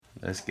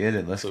Let's get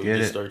it. Let's So get we it.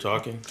 just start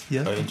talking.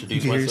 Yeah. I You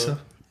introduce can hear myself.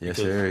 yourself. Yes,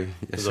 sir. Yes,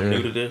 Because sir. I'm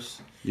new to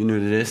this. You new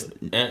to this?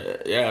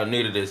 Yeah, I'm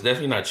new to this.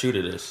 Definitely not true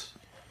to this.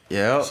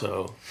 Yeah.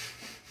 So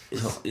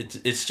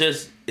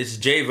it's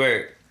Jay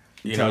Vert.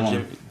 You Tell know,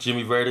 him.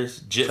 Jimmy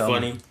Vertis, Jit Tell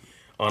Funny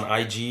on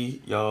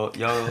IG. Y'all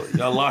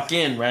lock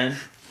in, man.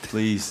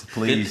 Please.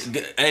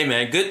 Hey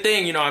man, good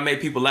thing, you know, I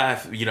made people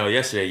laugh, you know,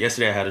 yesterday.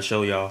 Yesterday I had to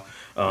show y'all.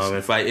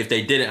 If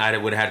they didn't, I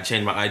would have had to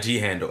change my IG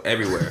handle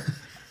everywhere.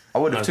 I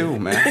would have too,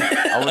 man.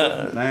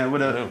 I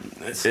would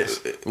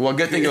have. Well,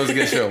 good thing it was a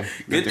good show.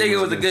 Good thing it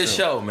was a good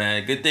show,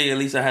 man. Good thing at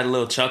least I had a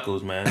little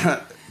chuckles, man.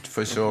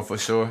 For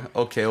sure.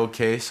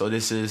 Okay. So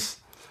this is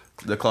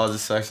the Closet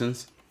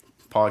Sessions,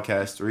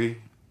 podcast 3.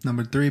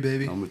 Number 3,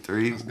 baby. Number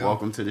 3.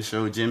 Welcome to the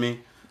show,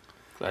 Jimmy.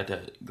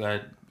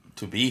 Glad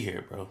to be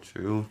here, bro.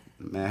 True.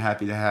 Man,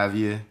 happy to have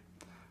you.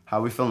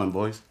 How we feeling,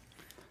 boys?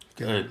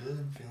 Good.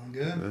 Feeling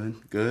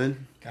good. Good.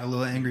 Got a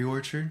little Angry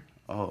Orchard.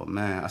 Oh,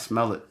 man, I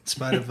smell it. In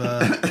spite of,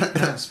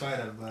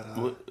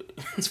 but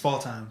it's fall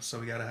time, so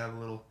we gotta have a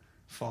little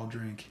fall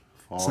drink.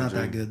 It's not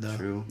that good, though.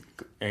 True.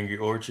 Angry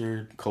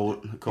Orchard.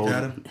 Cold. Got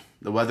him?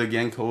 The weather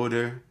getting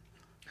colder.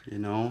 You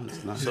know,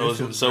 it's not.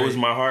 So is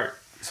my heart.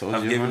 So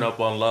I've given up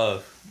on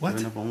love. What?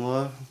 Giving up on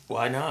love?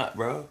 Why not,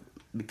 bro?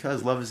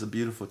 Because love is a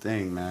beautiful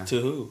thing, man. To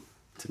who?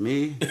 To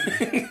me,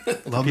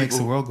 Love makes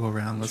the world go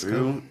around. Let's true.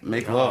 go.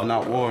 Make love,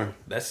 not war.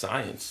 That's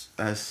science.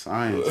 That's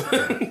science.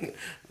 The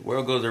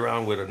world goes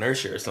around with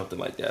inertia or something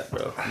like that,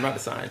 bro. I'm not a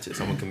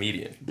scientist. I'm a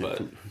comedian,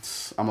 but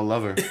I'm a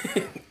lover.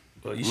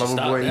 well, you should Lover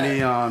stop boy that.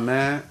 Neon,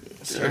 man.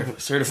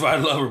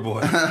 Certified lover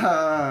boy.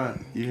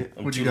 Yeah.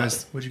 What'd you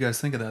guys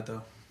think of that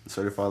though?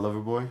 Certified lover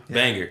boy.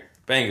 Banger.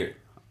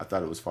 I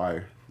thought it was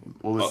fire.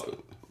 What was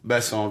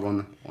best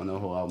song on the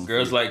whole album?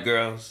 Girls Like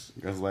Girls.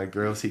 Girls Like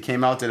Girls. He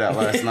came out to that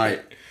last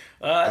night.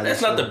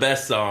 That's not the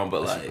best song,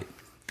 but like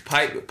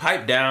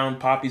pipe down,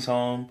 Poppy's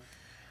home.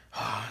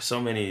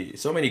 so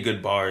many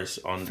good bars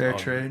on Fair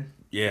Trade.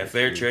 Yeah,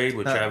 Fair Trade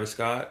with Travis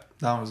Scott.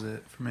 That was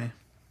it for me.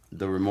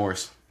 The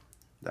Remorse.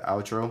 The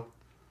outro.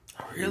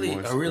 I really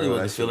Bro, wasn't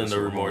that shit feeling was the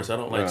so remorse. I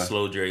hard. don't like Bruh.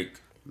 slow Drake.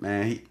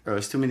 Man,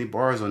 there's too many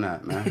bars on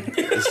that, man.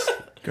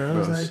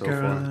 Girls Bro, like so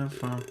girls far. in the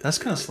phone. That's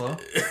kind of slow.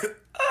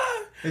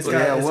 It's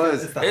it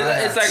was. It's, the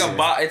It's like a hi-hats.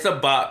 bop. It's a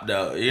bop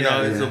though. You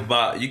know, it's a yeah.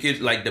 bop. You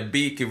could like the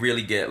beat could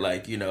really get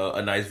like, you know,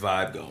 a nice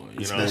vibe going.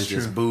 You know, It's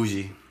just true.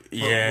 bougie.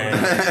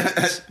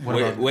 yeah. What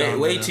about Way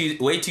Donda,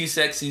 way too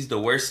sexy is the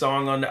worst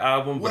song on the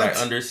album, but What?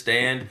 I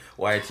understand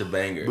why it's a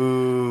banger.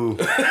 Boo.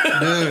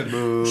 dude?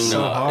 Boo.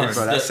 So hard. it's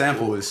Bro, that the-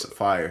 sample is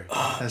fire.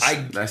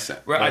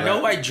 Bro, I know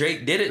why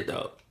Drake did it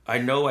though. I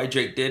know why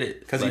Drake did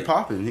it. Because Like, he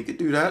popping. He could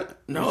do that.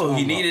 No,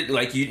 he needed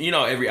like you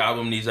know every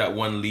album needs that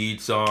one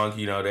lead song.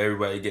 You know that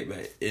everybody get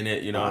back in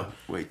it. You know,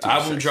 Way Too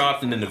album Sexy.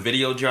 dropped and then the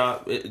video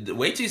dropped.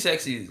 Way Too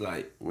Sexy is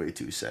like Way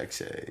too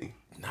sexy.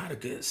 not a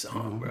good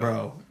song, bro.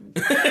 Bro,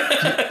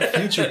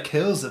 Future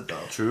kills it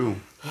though. True.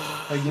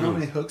 Like, you know how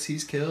many hooks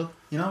he's killed?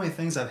 You know how many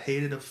things I've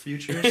hated of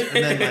Future's?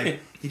 And then, like,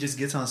 he just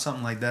gets on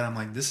something like that. I'm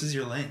like, this is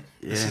your lane.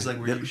 This is, like,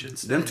 where you should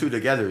stay. Them two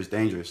together is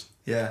dangerous.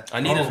 Yeah. I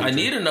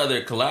need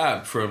another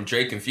collab from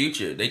Drake and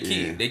Future. They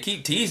Yeah.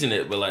 keep teasing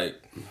it, but like,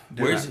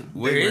 Dude,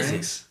 where Big is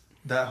Rings,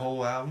 that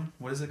whole album,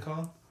 what is it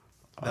called?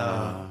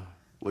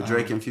 With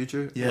Drake and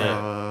Future?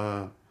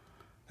 yeah.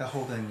 That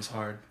whole thing was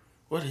hard.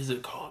 What is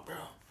it called, bro?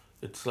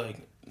 It's like,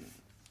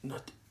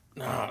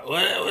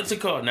 what's it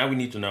called? Now we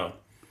need to know.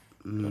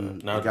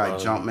 It got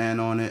Jumpman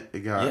on it. It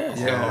got Yeah, all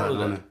yeah, that all of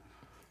on that. it.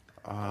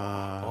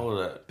 All of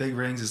that. Big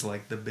Rings is,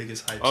 like, the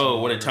biggest hype. Oh,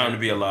 song what a ever. time to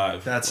be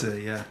alive. That's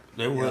it, yeah.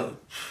 They were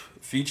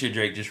Future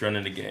Drake just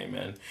running the game,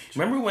 man.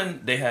 Remember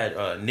when they had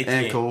Nicki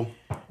And Cole.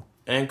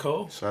 and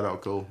Cole? Shout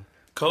out Cole.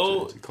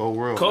 Cole, It's a cold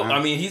world, Cole. man.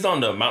 I mean, he's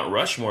on the Mount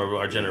Rushmore of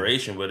our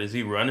generation, but is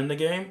he running the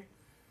game?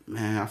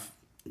 Man,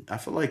 I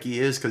feel like he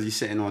is because he's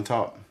sitting on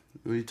top.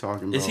 What are you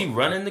talking about? Is he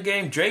running the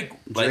game? Drake,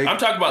 like Drake, I'm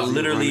talking about, is he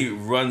literally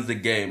runs the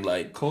game.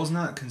 Like, Cole's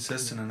not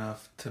consistent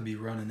enough to be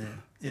running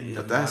it in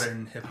But that's-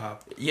 modern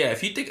hip-hop. yeah,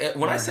 if you think when I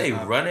Modern say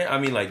hip-hop. run it, I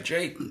mean like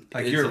Drake.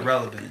 Like, is you're a-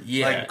 relevant.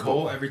 Yeah. Like,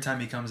 Cole, every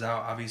time he comes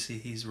out, obviously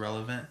he's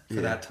relevant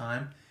for that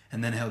time.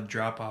 And then he'll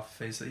drop off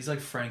face. He's like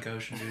Frank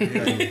Ocean, dude.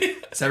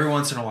 It's every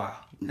once in a while.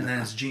 And then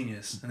it's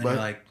genius. And then you're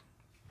like,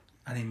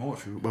 I need more.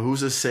 But who's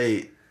to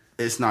say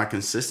it's not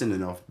consistent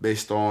enough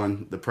based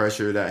on the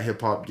pressure that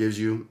hip hop gives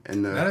you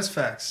and That is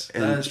facts.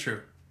 and- That is true.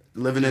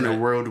 living in Right. a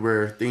world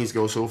where things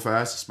go so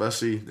fast,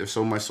 especially there's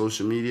so much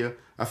social media.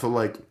 I feel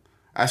like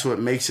that's what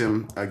makes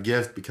him a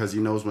gift because he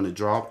knows when to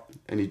drop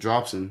and he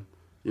drops and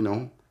he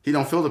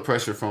don't feel the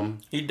pressure from.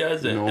 He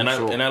doesn't, You know, and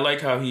so- I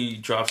like how he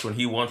drops when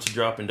he wants to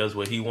drop and does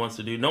what he wants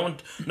to do. No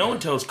one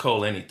tells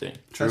Cole anything.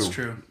 That's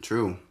true.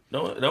 True.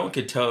 No one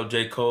could tell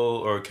J. Cole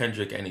or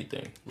Kendrick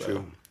anything. Bro.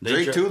 True. They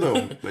Drake dro- too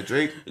though. But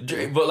Drake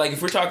But like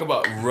if we're talking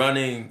about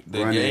running the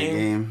running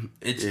game,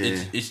 the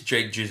game. it's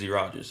Drake, Drizzy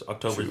Rogers,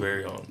 October's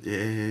very own.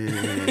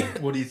 Yeah.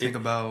 What do you think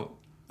about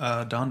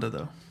Donda,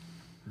 though?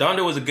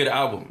 Donda was a good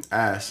album.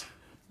 Ass.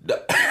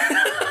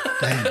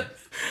 Damn.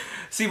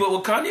 See, but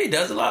what Kanye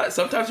does a lot,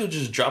 sometimes he'll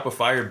just drop a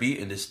fire beat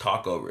and just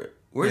talk over it.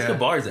 Where's Yeah. the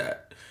bars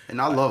at?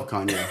 And I love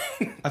Kanye.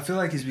 I feel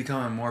like he's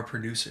becoming a more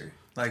producer,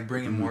 like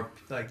bringing more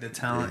like the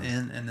talent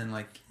in, and then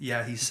like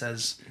he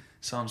says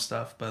some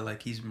stuff, but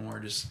like he's more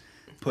just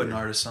putting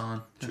artists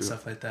on and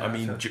stuff like that.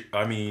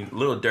 I mean,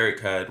 Lil Durk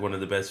had one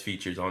of the best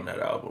features on that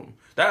album.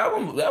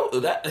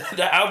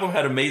 That album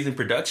had amazing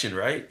production,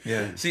 right?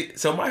 Yeah. See,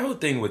 so my whole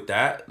thing with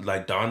that,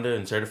 like Donda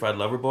and Certified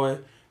Lover Boy,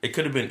 it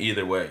could have been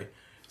either way.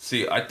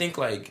 See, I think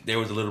like there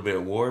was a little bit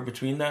of war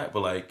between that,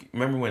 but like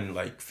remember when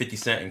like 50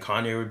 Cent and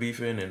Kanye were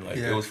beefing and like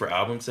it was for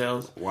album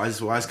sales? Why is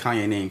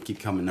Kanye name keep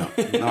coming up?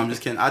 No, I'm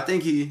just kidding. I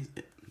think he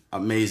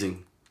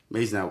amazing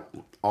at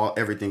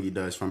everything he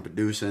does, from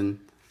producing,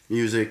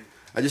 music.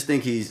 I just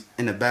think he's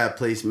in a bad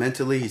place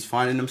mentally. He's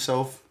finding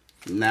himself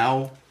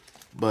now,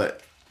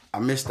 but I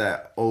miss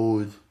that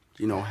old,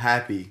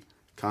 happy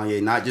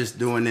Kanye, not just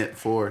doing it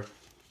for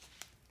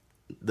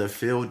the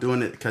feel,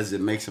 doing it because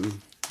it makes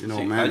him, I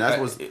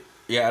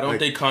don't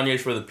think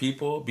Kanye's for the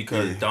people,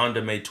 because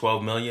Donda made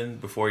 12 million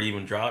before it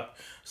even dropped.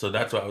 So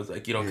that's why I was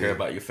like, you don't care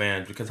about your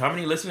fans, because how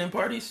many listening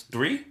parties?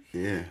 3?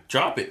 Yeah.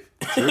 Drop it.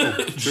 True.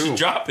 Just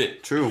drop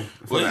it. True.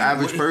 For the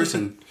average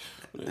person.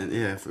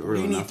 And for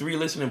real. You need 3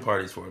 listening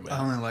parties for it, man. I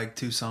only like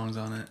 2 songs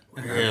on it.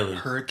 Really?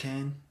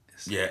 Hurricane.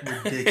 Yeah.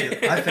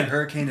 Ridiculous. I think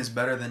Hurricane is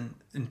better than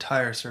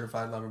entire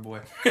Certified Lover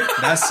Boy.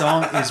 That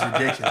song is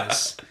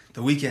ridiculous.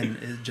 The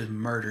Weeknd, it just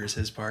murders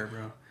his part,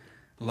 bro.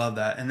 Love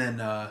that. And then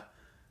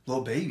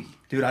Lil Baby.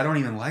 Dude, I don't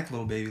even like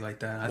Lil Baby like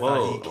that. I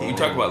thought you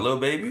talk about Lil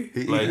Baby?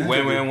 Like,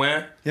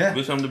 when? Yeah.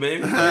 Bitch, I'm the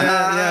baby?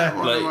 Yeah.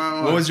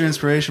 Like, what was your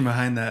inspiration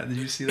behind that? Did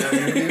you see that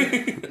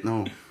interview?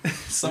 No.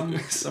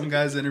 Some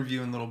guy's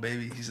interviewing Lil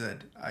Baby. He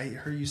said, I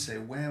heard you say,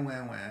 when,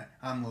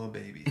 I'm Lil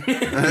Baby.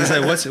 He's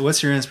like,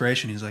 what's your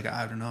inspiration? He's like,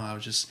 I don't know. I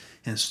was just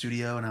in the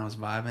studio and I was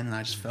vibing and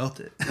I just felt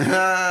it.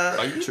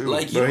 Are you True.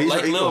 like, bro, you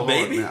like Lil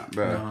Baby? Now,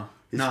 bro.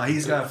 No,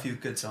 he's got a few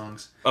good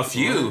songs. A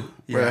few?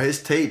 Yeah. Bro,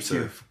 his tapes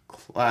are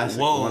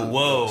classic.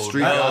 Whoa.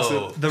 Street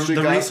Gossip. This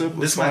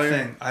is my fire.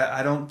 thing.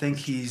 I don't think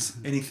he's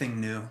anything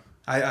new.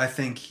 I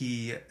think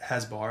he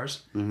has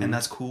bars, and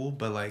that's cool,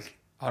 but like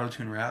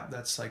auto-tune rap,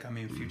 that's like,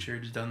 Future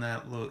has done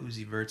that, Lil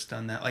Uzi Vert's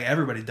done that. Like,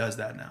 everybody does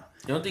that now.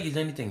 You don't think he's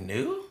anything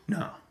new?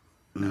 No.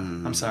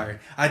 I'm sorry.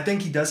 I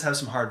think he does have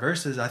some hard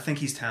verses. I think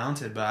he's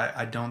talented, but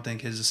I don't think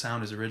his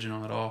sound is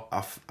original at all.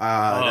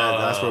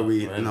 That's where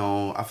we,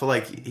 I feel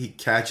like he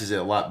catches it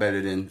a lot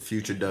better than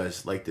Future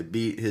does. Like, the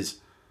beat, his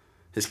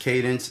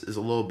cadence is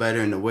a little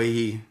better, and the way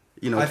he,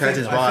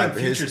 catches vibe. I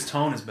think Future's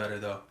tone is better,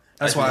 though.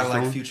 That's why I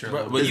like Future a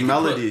little bit. His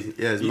melody,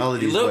 his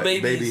melodies.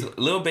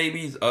 Lil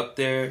Baby's up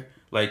there.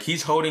 Like,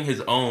 he's holding his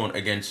own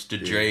against the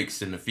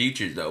Drakes and the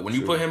Futures, though. When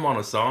you put him on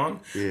a song,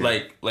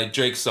 like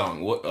Drake's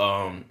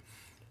song,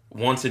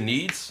 Wants and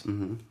Needs,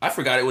 I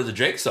forgot it was a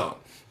Drake song.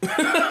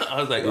 I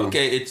was like,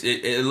 okay,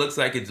 it looks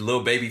like it's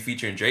Lil Baby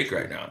featuring Drake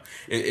right now.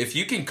 If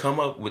you can come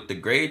up with the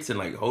grades and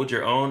like hold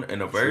your own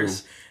in a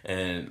verse,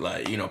 and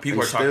like,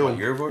 people are talking about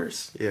your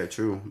verse. Yeah,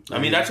 true. I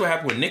mean, that's what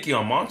happened with Nicki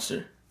on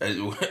Monster.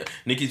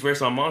 Nicki's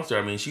verse on Monster.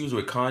 I mean, she was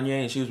with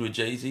Kanye and she was with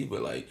Jay-Z,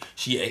 but like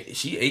she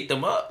ate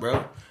them up,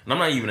 bro. And I'm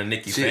not even a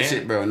Nicki fan.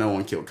 Shit, bro. No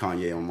one killed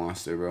Kanye on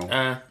Monster,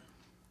 bro.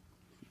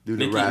 Do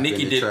the rap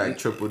Nicki in the track,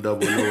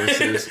 triple-double, no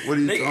assist. What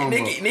are you talking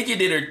about? Nicki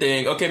did her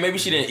thing. Okay, maybe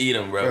she didn't eat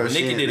him, bro. But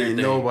Nicki did her thing.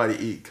 Nobody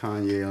eat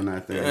Kanye on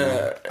that thing.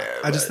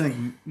 I just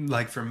think,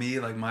 like, for me,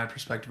 like, my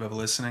perspective of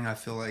listening, I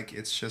feel like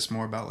it's just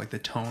more about, like, the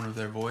tone of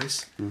their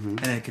voice.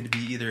 And it could be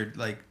either,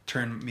 like,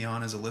 turn me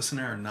on as a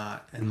listener or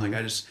not. And, like,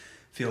 I just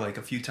feel like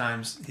a few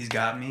times he's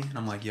got me, and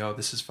I'm like, yo,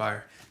 this is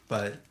fire.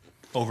 But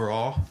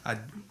overall,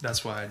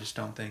 that's why I just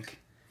don't think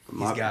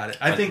he's got it.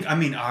 I think,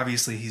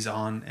 obviously he's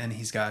on and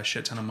he's got a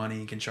shit ton of money.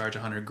 He can charge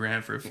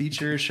 $100,000 for a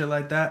feature, shit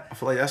like that. I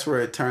feel like that's where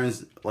it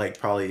turns, like,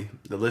 probably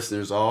the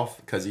listeners off,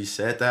 because he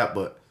said that.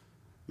 But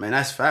man,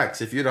 that's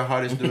facts. If you're the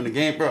hardest dude in the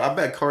game, bro, I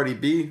bet Cardi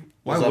B.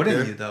 Why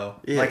wouldn't you though?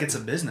 Yeah. Like, it's a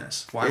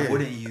business. Why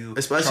wouldn't you?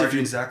 Especially charge if you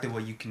exactly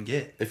what you can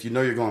get. If you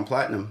know you're going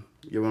platinum,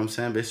 you know what I'm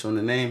saying, based on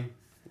the name.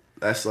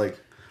 That's like,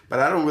 but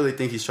I don't really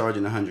think he's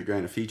charging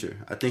 $100,000 a feature.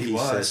 I think he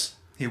was.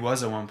 He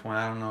was at one point.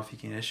 I don't know if he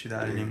can issue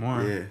that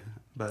anymore. Yeah.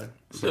 But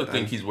still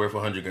think he's worth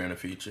 $100,000 a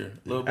feature.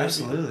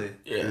 Absolutely.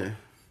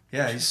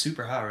 Yeah, he's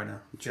super hot right now.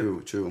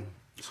 True. So,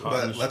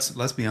 but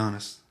let's be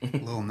honest.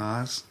 Lil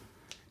Nas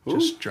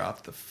just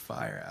dropped the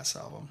fire ass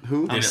album.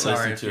 Who? I'm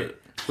sorry.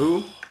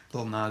 Who?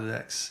 Lil Nas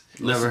X.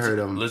 Never heard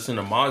of him. Listen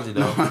to Mozzie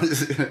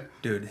though.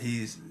 Dude,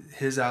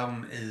 his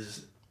album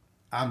is.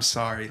 I'm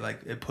sorry,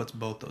 like, it puts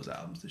both those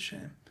albums to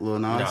shame. Lil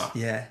Nas? No.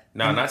 Yeah.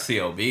 No, not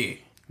C.O.B.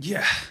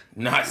 Yeah.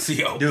 Not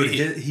C.O.B.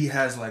 Dude, he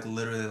has, like,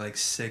 literally, like,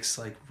 6,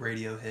 like,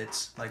 radio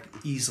hits. Like,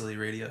 easily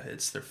radio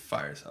hits. They're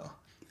fire as hell.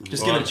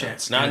 Just give it a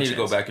chance. Now I need to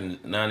go back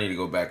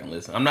and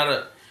listen. I'm not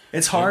a...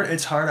 It's hard,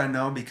 I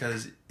know,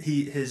 because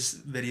his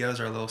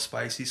videos are a little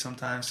spicy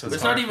sometimes. So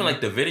it's not even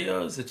like the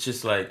videos. It's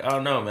just like, I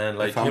don't know, man.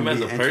 Like, him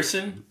as a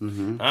person.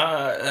 Like,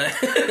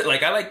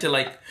 I like to,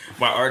 like,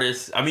 my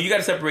artists. I mean, you got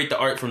to separate the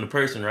art from the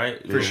person,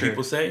 right? For sure.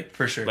 People say.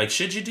 For sure. Like,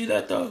 should you do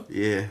that, though?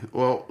 Yeah.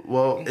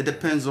 Well, it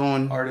depends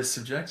on... Art is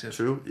subjective.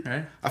 True.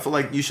 Right? I feel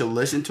like you should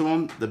listen to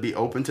him to be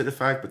open to the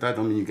fact, but that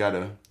don't mean you got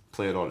to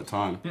play it all the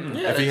time. Yeah,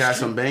 if he that's had true.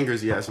 some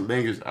bangers, he had some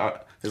bangers.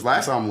 His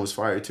last album was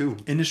fire too.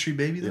 Industry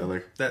Baby, though. Yeah,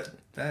 like-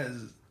 that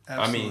is I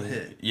absolute mean,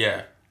 hit.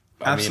 yeah.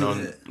 Absolute I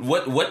mean,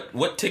 hit.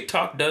 what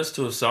TikTok does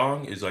to a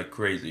song is like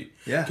crazy.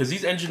 Yeah. Because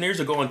these engineers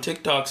are going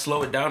TikTok,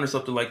 slow it down or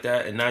something like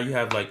that, and now you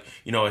have like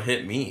a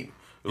hit meme,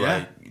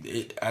 like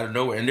out of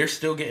nowhere, and they're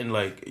still getting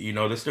like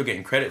they're still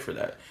getting credit for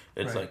that.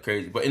 It's Right. like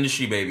crazy. But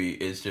Industry Baby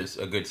is just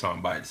a good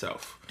song by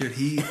itself. Dude,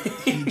 he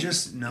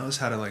just knows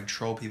how to like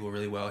troll people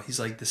really well. He's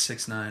like the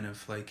 6ix9ine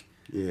of like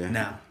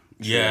now.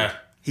 Yeah.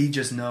 He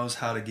just knows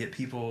how to get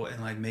people and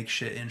like make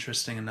shit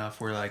interesting enough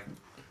where like,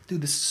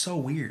 dude, this is so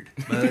weird,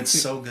 but it's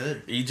so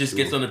good. He just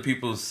gets under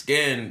people's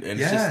skin, and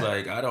it's just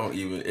like I don't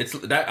even. It's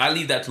that I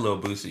leave that to Lil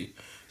Boosie.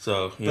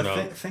 So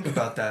But think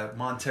about that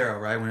Montero,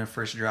 right? When it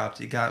first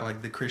dropped, it got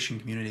like the Christian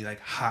community like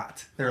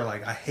hot. They were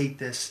like, I hate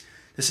this.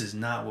 This is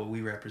not what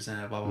we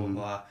represent. Blah blah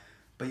blah.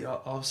 But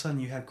all of a sudden,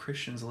 you have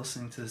Christians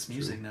listening to this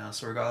music now.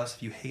 So regardless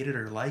if you hate it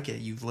or like it,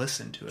 you've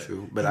listened to it.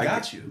 True, but I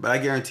got you. But I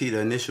guarantee the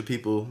initial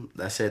people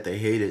that said they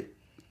hate it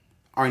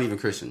aren't even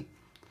Christian.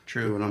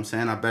 True. You know what I'm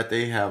saying? I bet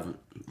they aren't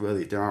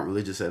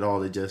religious at all.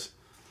 They just,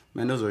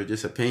 man, those are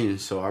just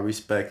opinions. So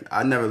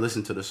I never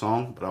listened to the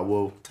song, but I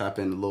will tap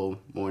in a little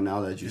more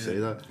now that you say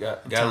that.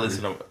 gotta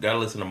listen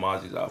to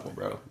Mozzie's album,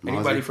 bro.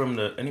 Anybody from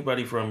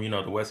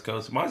the West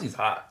Coast, Mozzie's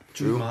hot.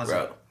 True,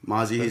 bro.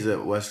 Mozzie, he's a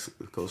West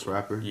Coast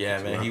rapper.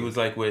 Yeah, man. He was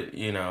like with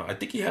I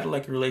think he had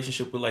like a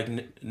relationship with like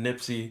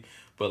Nipsey,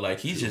 but like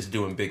he's just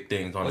doing big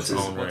things on his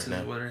own right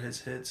now. What are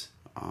his hits?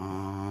 Oh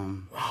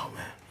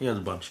man, he has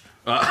a bunch.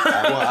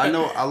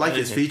 I like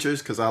his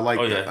features because I like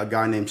yeah. a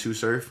guy named Sue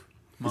Surf.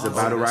 He's a Mozzie,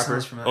 battle that rapper.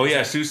 sounds familiar. Oh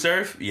yeah, Sue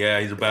Surf.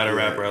 Yeah, he's a battle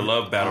rapper. I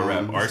love battle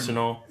rap.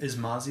 Arsenal. Is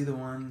Mozzie the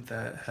one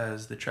that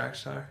has the track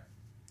star?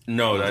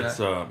 No, that's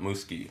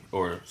Mooski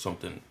or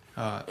something.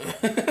 No,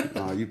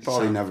 you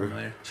probably Sound never.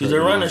 familiar. She's a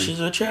runner. She's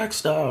a track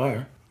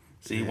star.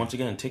 See, once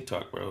again,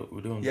 TikTok, bro.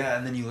 We're doing. Yeah,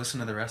 and then you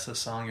listen to the rest of the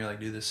song, you're like,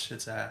 dude, this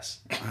shit's ass.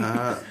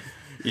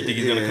 You think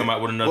he's gonna come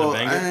out with another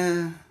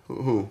banger?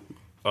 Who?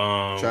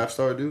 Trap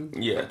Star dude?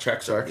 Yeah,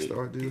 track star.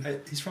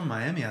 dude. He's from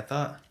Miami, I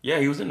thought. Yeah,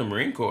 he was in the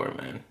Marine Corps,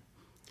 man.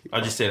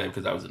 I just say that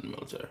because I was in the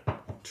military.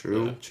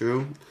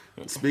 True.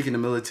 Speaking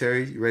of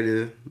military, you ready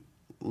to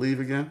leave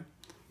again?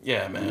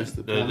 Yeah, man.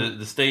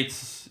 The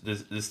states,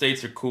 the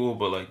states are cool,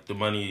 but like the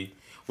money.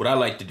 What I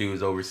like to do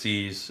is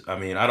overseas. I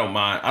mean, I don't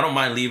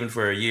mind leaving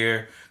for a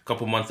year, a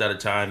couple months at a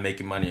time,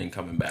 making money and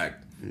coming back.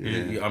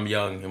 Yeah. I'm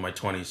young, in my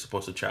 20s,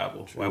 supposed to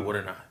travel. True. Why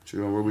wouldn't I?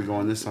 True. Where are we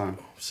going this time?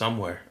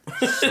 Somewhere.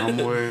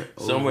 Somewhere.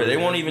 They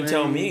won't even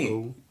tell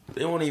me.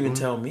 They won't even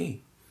tell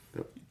me.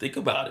 Think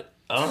about it.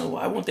 I don't know.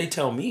 Why won't they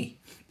tell me?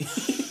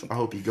 I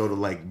hope you go to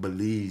like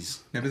Belize.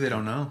 Maybe they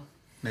don't know.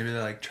 Maybe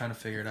they're like trying to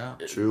figure it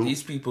out. True.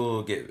 These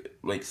people get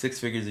like 6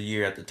 figures a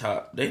year at the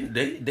top.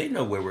 They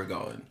know where we're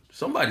going.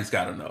 Somebody's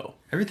got to know.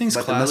 Everything's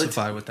But the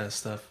classified with that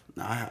stuff.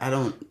 I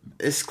don't.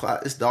 It's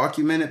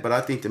documented, but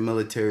I think the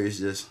military is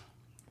just,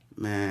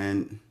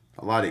 man,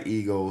 a lot of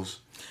egos.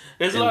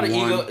 There's a lot of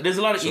ego. There's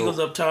a lot of egos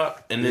up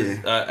top, and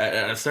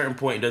at a certain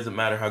point, it doesn't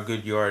matter how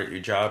good you are at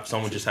your job.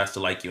 Someone just has to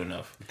like you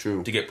enough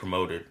to get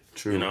promoted.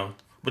 True. You know,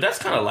 but that's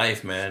kind of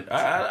life, man.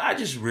 I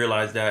just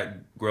realized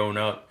that growing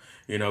up.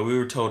 You know, we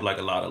were told like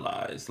a lot of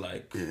lies,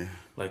 like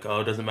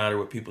oh, it doesn't matter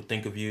what people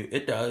think of you.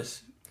 It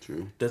does.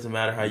 True. Doesn't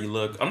matter how you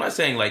look. I'm not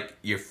saying like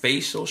your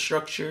facial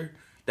structure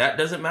that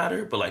doesn't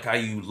matter, but like how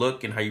you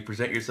look and how you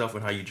present yourself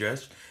and how you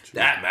dress,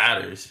 that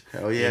matters.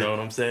 Hell yeah. You know what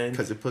I'm saying?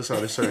 Because it puts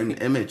out a certain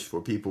image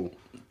for people.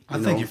 I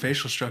think your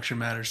facial structure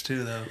matters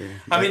too, though. Yeah.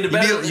 I mean,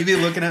 you be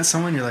looking at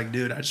someone, you're like,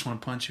 dude, I just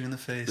want to punch you in the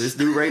face. This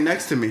dude right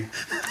next to me.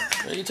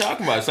 What are you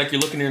talking about? It's like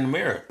you're looking in the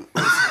mirror.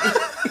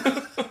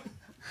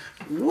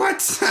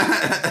 What?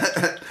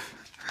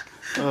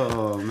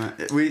 Oh man,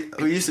 we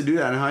used to do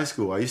that in high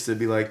school. I used to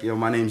be like, yo,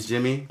 my name's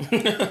Jimmy.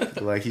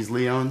 Like he's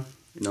Leon.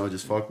 You know,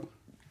 just fuck.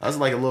 That was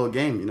like a little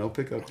game, you know,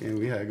 pickup game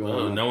we had going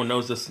on. No one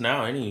knows us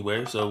now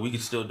anyway, so we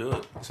can still do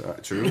it. So,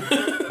 true.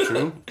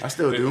 I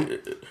still do.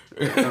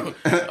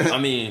 I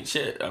mean,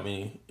 shit. I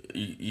mean,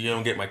 you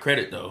don't get my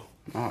credit though.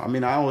 I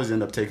mean, I always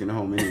end up taking it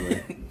home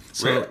anyway.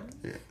 So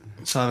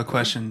I have a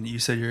question. You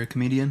said you're a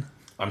comedian?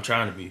 I'm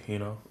trying to be. You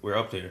know, we're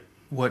up there.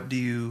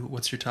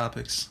 What's your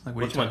topics? Like,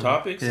 what's my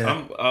topics?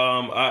 Yeah.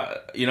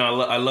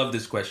 I love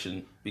this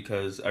question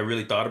because I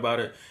really thought about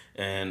it,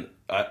 and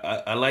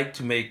I like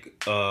to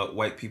make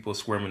white people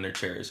squirm in their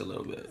chairs a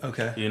little bit.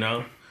 Okay. You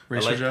know,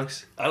 racial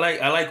jokes. I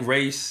like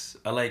race.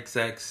 I like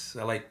sex.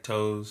 I like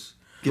toes.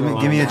 Give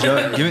me a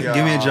joke.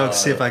 Give me a joke to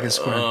see if I can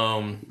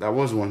squirm. That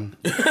was one.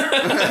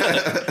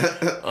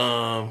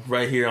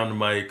 Right here on the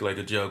mic, like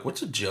a joke.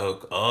 What's a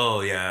joke?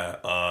 Oh yeah.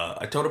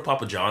 I told a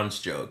Papa John's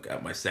joke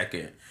at my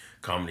second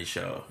comedy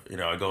show. You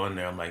know, I go in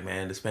there, I'm like,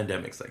 man, this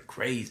pandemic's like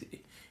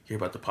crazy. Hear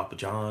about the Papa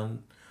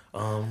John,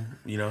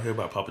 hear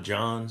about Papa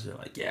John's. And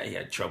like, yeah, he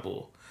had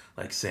trouble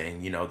like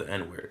saying, the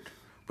N-word.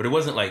 but it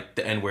wasn't like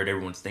the N word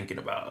everyone's thinking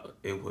about.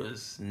 It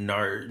was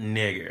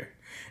nigger,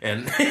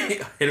 and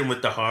hit him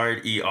with the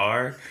hard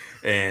ER.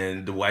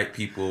 And the white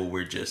people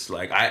were just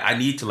like, I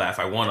need to laugh.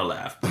 I want to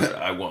laugh, but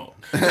I won't.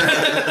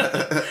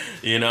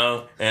 You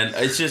know? And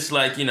it's just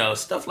like, you know,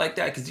 stuff like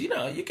that. Because, you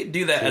know, you can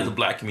do that as a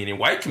black comedian.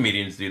 White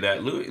comedians do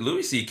that.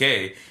 Louis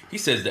C.K., he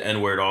says the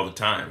N-word all the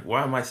time.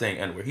 Why am I saying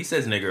N-word? He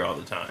says nigger all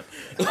the time.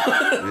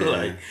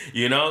 Like,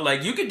 you know?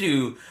 Like, you could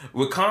do...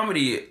 With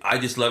comedy, I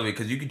just love it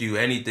because you could do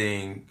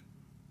anything...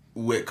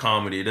 with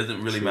comedy. It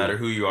doesn't really matter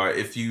who you are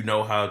if you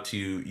know how to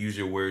use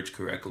your words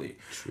correctly.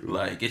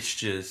 Like, it's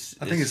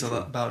just... I think it's a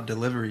lot about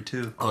delivery,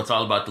 too. Oh, it's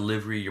all about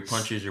delivery, your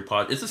punches, your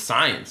pod. It's a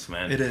science,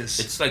 man. It is.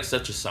 It's like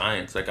such a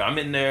science. Like, I'm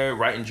in there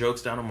writing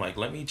jokes down. I'm like,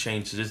 let me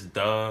change this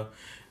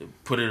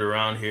put it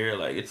around here.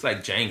 Like, it's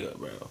like Jenga,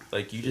 bro.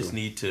 Like, you just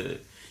need to...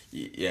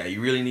 Yeah,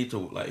 you really need to,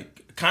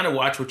 like, kind of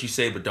watch what you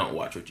say, but don't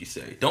watch what you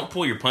say. Don't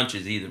pull your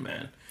punches either,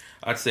 man.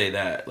 I'd say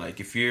that. Like,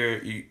 if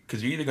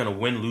because you're either going to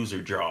win, lose,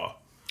 or draw.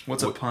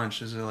 What's a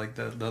punch? Is it like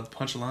the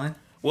punch line?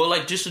 Well,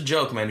 like, just a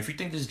joke, man. If you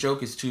think this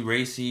joke is too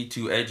racy,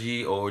 too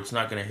edgy, or it's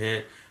not gonna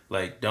hit,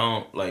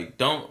 don't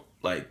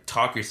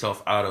talk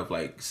yourself out of,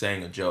 like,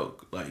 saying a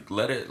joke. Like,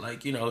 let it,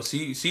 like, you know,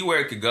 see where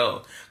it could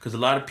go. Because a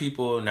lot of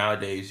people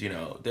nowadays, you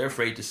know, they're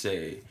afraid to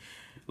say,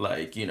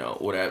 like, you know,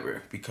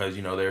 whatever, because,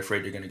 you know, they're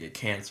afraid they're gonna get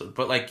canceled.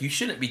 But, like, you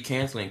shouldn't be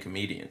canceling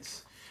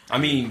comedians. I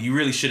mean, you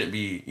really shouldn't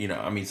be, you know,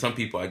 I mean, some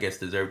people, I guess,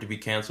 deserve to be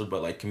canceled,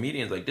 but, like,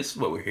 comedians, like, this is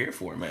what we're here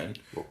for, man.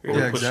 We're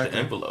here to push the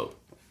envelope.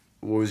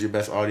 What was your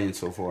best audience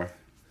so far?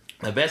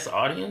 The best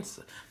audience?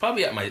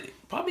 Probably at my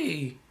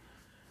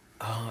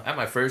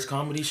first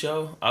comedy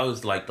show. I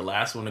was, like, the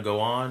last one to go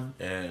on,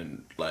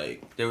 and,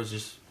 like, there was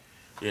just,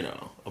 you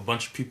know, a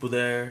bunch of people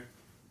there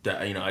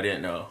that, you know, I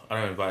didn't know.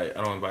 I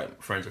don't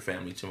invite friends or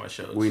family to my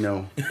shows. We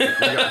know. we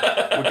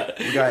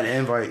got an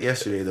invite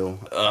yesterday though.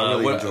 I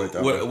really enjoyed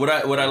that.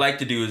 What I like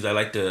to do is I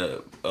like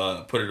to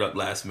put it up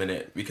last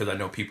minute because I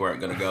know people aren't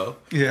gonna go.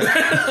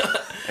 Yeah.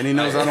 And he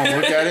knows I don't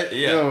look at it.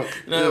 Yeah.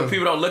 No,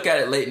 people don't look at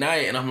it late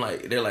night, and I'm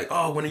like, they're like,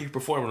 oh, when are you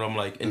performing? I'm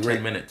like, in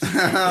 10 minutes.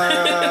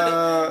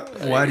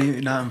 Why do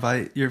you not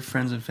invite your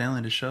friends and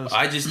family to shows?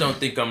 I just don't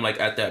think I'm like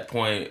at that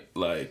point,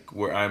 like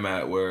where I'm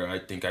at, where I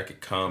think I could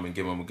come and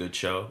give them a good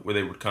show, where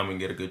they would come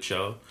and get a good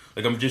show.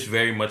 Like, I'm just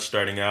very much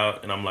starting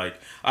out, and I'm like,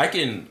 I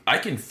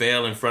can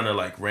fail in front of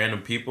like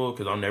random people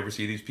because I'll never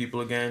see these people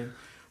again.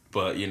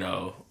 But, you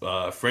know,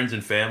 friends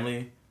and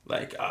family,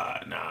 like,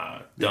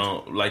 nah,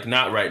 don't, like,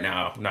 not right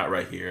now, not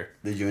right here.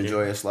 Did you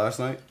enjoy us last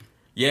night?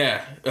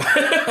 Yeah.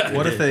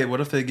 What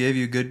if they gave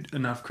you good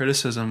enough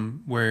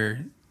criticism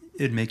where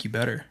it'd make you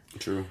better?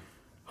 True.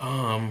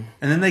 And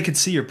then they could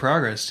see your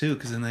progress too,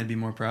 because then they'd be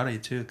more proud of you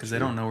too, because they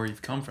don't know where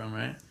you've come from,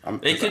 right?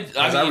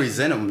 I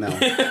resent them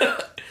now.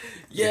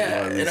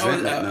 Yeah, and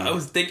I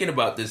was thinking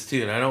about this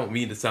too, and I don't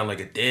mean to sound like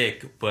a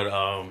dick, but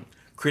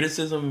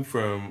criticism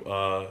from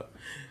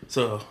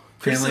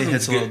family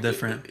hits a little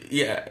different.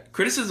 Yeah,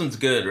 criticism's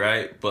good,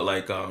 right? But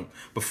like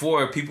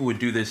before, people would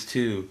do this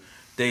too.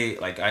 They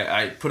like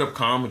I put up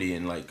comedy,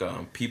 and like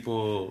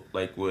people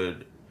like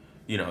would,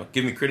 you know,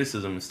 give me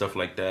criticism and stuff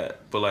like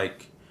that. But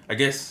like I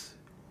guess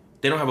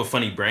they don't have a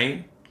funny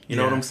brain. You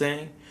know what I'm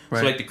saying? Right.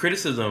 So like the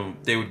criticism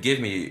they would give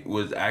me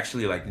was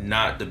actually like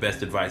not the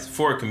best advice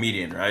for a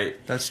comedian, right?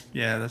 That's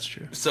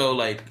true. So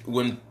like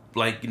when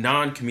like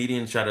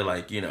non-comedians try to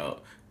like, you know,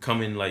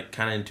 come in like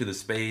kind of into the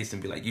space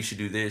and be like, you should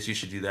do this, you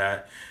should do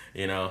that,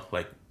 you know,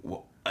 like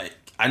well,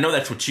 I know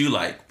that's what you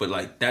like, but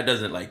like that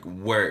doesn't like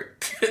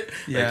work.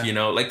 Like, you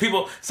know, like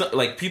people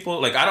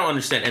like I don't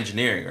understand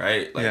engineering,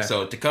 right? Like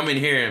so to come in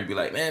here and be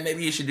like, man,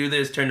 maybe you should do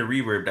this, turn the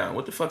reverb down.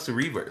 What the fuck's a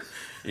reverb?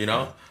 You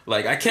know,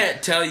 like I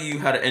can't tell you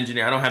how to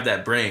engineer. I don't have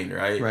that brain,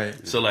 right?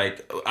 Right. So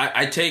like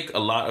I take a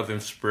lot of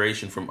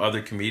inspiration from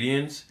other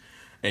comedians,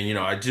 and you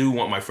know I do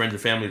want my friends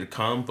and family to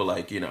come, but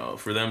like, you know,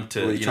 for them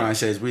to. What you're trying to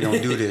say is we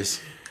don't do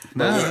this.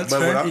 But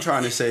what I'm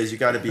trying to say is you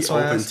got to be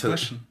open to,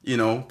 you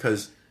know,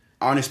 because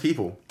honest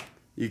people,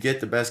 you get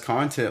the best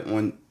content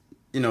when,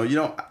 you know, you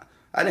don't.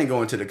 I didn't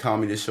go into the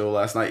comedy show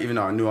last night, even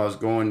though I knew I was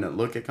going to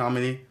look at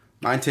comedy.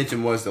 My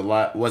intention wasn't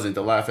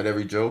to laugh at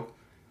every joke.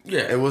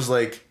 Yeah. It was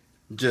like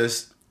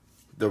just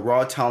the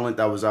raw talent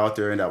that was out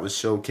there and that was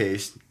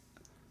showcased.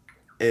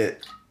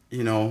 It,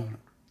 you know,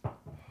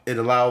 it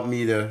allowed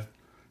me to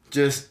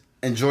just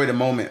enjoy the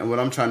moment. And what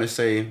I'm trying to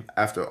say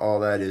after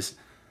all that is,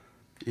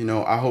 you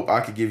know, I hope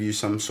I could give you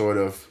some sort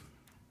of,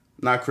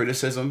 not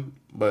criticism,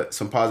 but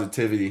some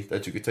positivity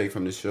that you could take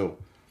from this show.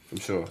 I'm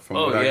sure. From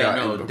what I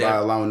got, by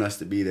allowing us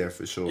to be there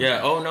for sure.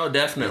 Yeah, oh no,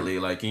 definitely.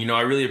 Like, you know,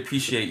 I really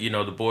appreciate, you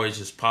know, the boys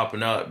just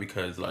popping up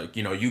because, like,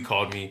 you know, you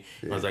called me.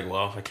 I was like,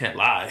 well, I can't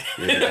lie.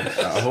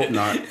 I hope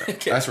not.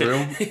 That's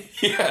real.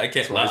 Yeah, I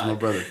can't lie. My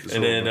brother.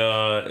 And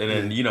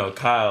then, you know,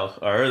 Kyle,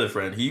 our other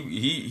friend,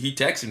 he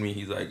texted me.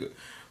 He's like,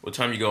 what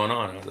time you going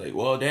on? I was like,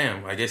 well,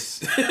 damn, I guess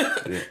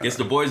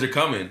the boys are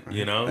coming,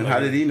 you know. And how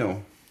did he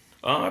know?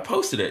 I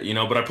posted it, you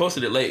know, but I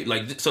posted it late.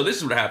 Like, so this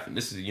is what happened.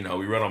 This is, you know,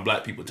 we run on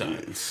Black people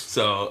time.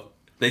 So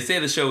they say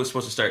the show was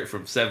supposed to start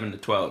from 7 to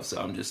 12,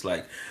 so I'm just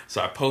like,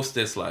 so I post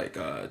this like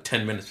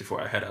 10 minutes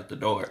before I head out the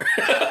door.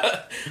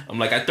 I'm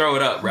like, I throw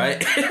it up,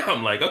 right?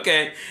 I'm like,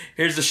 okay,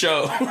 here's the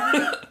show.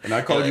 And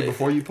I called you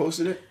before you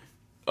posted it?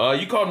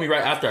 You called me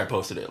right after I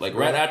posted it. Like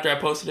right after I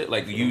posted it,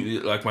 like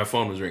like my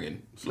phone was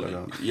ringing.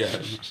 Like, yeah.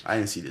 I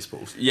didn't see this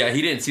post. Yeah,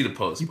 he didn't see the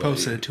post. You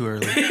posted it too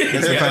early.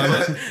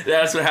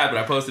 That's what happened.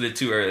 I posted it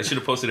too early. I should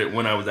have posted it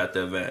when I was at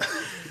the event.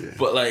 Yeah.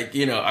 But like,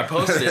 you know, I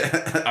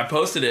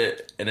posted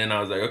it, and then I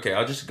was like, okay,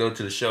 I'll just go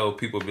to the show.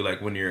 People will be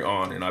like, when you're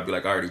on, and I'll be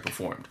like, I already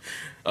performed.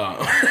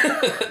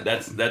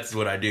 That's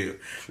what I do.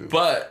 True.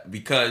 But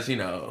because, you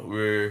know,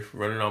 we're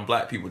running on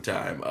Black people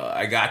time,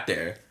 I got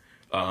there.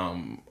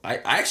 I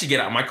actually get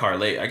out of my car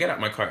late. I get out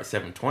of my car at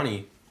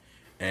 7:20,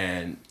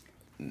 and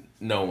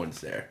no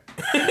one's there.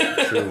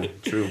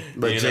 True.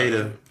 But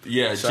Jada,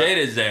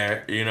 Jada's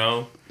there. You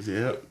know.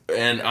 Yeah.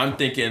 And I'm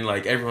thinking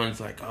like everyone's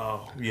like,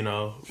 oh, you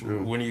know,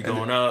 when are you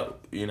going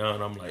up? You know,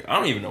 and I'm like, I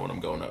don't even know when I'm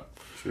going up.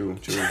 True.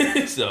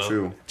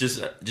 So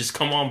just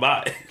come on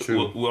by.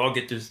 We'll all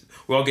get this.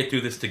 We'll all get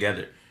through this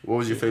together. What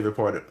was your favorite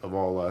part of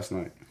all last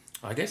night?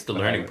 I guess the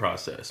learning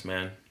process,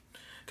 man.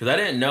 Because I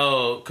didn't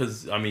know.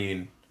 Because I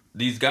mean,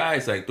 these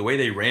guys, like the way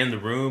they ran the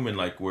room and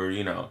like were,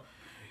 you know,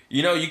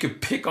 you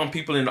could pick on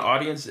people in the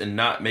audience and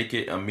not make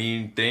it a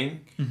mean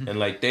thing. Mm-hmm. And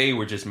like they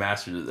were just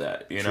masters of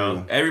that, you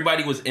know.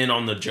 Everybody was in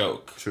on the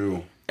joke.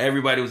 True.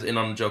 Everybody was in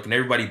on the joke and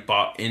everybody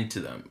bought into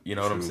them. You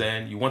know what I'm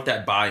saying? You want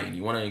that buy-in.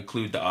 You want to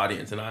include the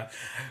audience. And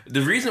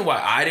the reason why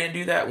I didn't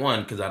do that,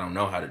 one, because I don't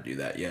know how to do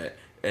that yet.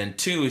 And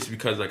two, is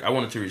because like I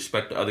wanted to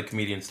respect the other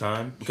comedians'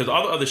 time. Because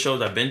all the other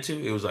shows I've been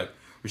to, it was like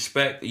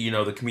respect, you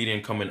know, the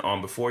comedian coming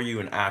on before you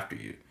and after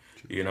you.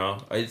 You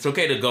know, it's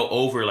okay to go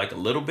over like a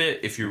little bit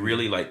if you're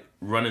really like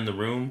running the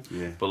room.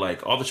 Yeah. But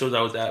like all the shows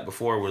I was at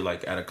before were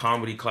like at a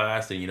comedy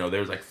class, and you know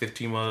there was like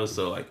 15 of us,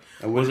 so like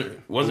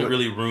wasn't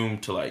really room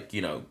to like,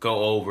 you know,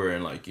 go over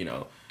and like, you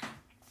know,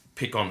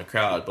 pick on the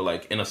crowd. But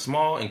like in a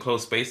small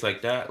enclosed space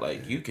like that,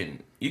 like you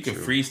can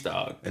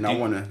freestyle. And I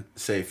want to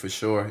say for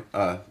sure,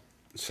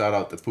 shout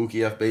out to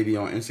Pookie F Baby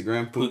on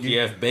Instagram. Pookie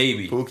F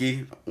Baby.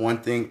 Pookie. One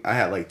thing, I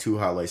had like 2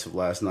 highlights of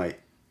last night.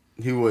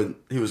 He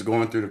was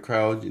going through the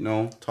crowd, you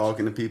know,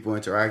 talking to people,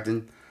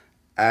 interacting,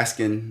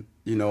 asking,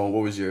 you know,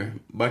 what was your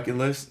bucket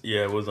list?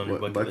 Yeah, what was on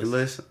your bucket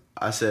list?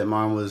 I said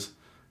mine was,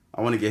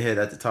 I want to get hit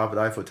at the top of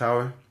the Eiffel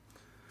Tower,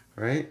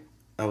 right?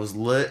 I was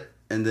lit.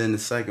 And then the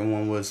second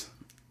one was,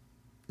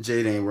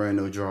 Jada ain't wearing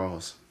no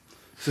drawers.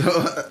 So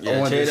I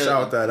wanted to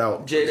shout that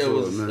out. Jada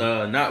was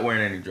not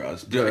wearing any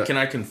drawers. Can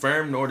I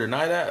confirm nor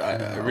deny that?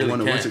 I really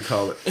can't. What you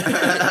call it.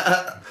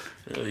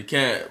 Really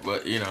can't,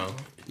 but you know.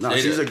 No,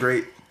 she's a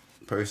great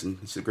person.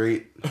 She's a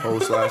great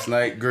host last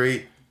night.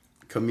 Great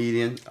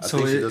comedian.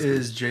 So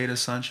is Jada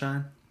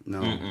Sunshine?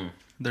 No. Mm-mm.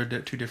 They're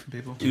 2 different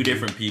people? 2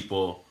 different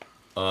people.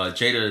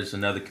 Jada is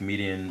another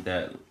comedian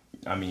that,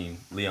 I mean,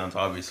 Leon's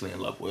obviously in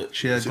love with.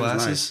 She had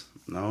glasses?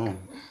 Nice. No.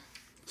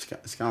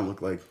 It's kind of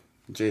look like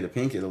Jada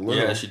Pinkett a little.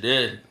 Yeah, she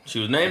did. She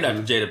was named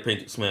after Jada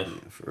Pinkett Smith.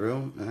 Yeah, for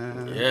real?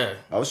 Yeah.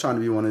 I was trying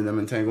to be one of them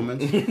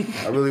entanglements.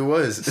 I really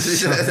was.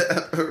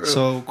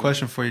 So,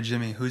 question for you,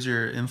 Jimmy. Who's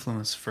your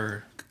influence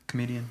for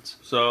comedians?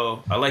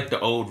 So, I like the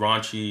old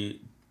raunchy,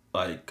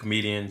 like,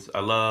 comedians. I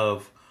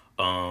love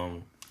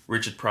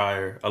Richard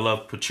Pryor. I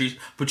love Patrice.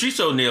 Patrice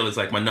O'Neal is,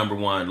 like, my number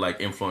one,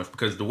 like, influence.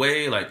 Because the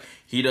way, like,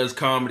 he does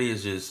comedy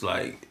is just,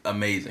 like,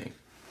 amazing.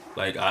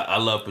 Like, I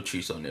love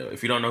Patrice O'Neal.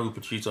 If you don't know who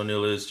Patrice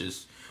O'Neal is,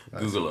 just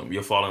Google him.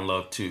 You'll fall in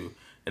love too.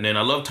 And then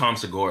I love Tom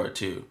Segura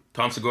too.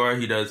 Tom Segura,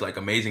 he does like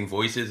amazing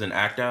voices and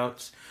act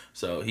outs.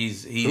 So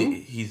he's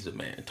the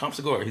man. Tom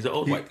Segura, he's an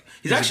old white.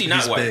 He's actually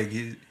not white.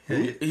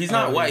 He's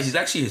not white. He's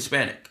actually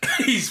Hispanic.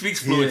 He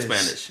speaks fluent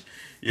Spanish.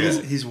 Yeah.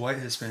 He's white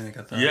Hispanic,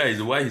 I thought. Yeah, he's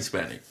a white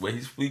Hispanic, but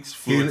he speaks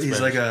fluent Spanish.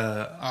 He's like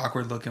a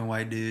awkward looking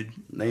white dude.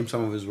 Name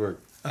some of his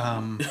work. I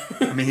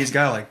mean, he's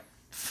got like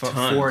 4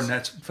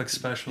 Netflix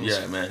specials.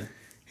 Yeah, man.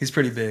 He's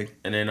pretty big.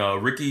 And then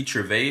Ricky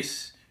Gervais,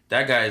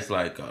 that guy's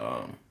like,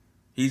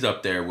 he's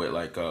up there with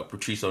like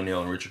Patrice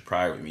O'Neal and Richard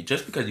Pryor with me,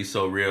 just because he's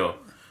so real.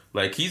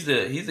 Like he's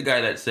the guy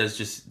that says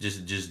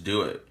just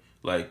do it.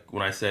 Like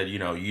when I said, you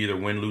know, you either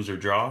win, lose, or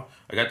draw,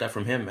 I got that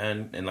from him,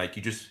 man. And like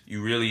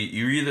you really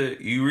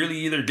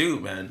either do,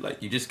 man.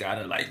 Like you just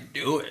gotta like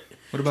do it.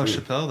 What about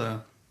Chappelle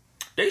though?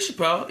 Dave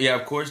Chappelle, yeah,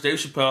 of course. Dave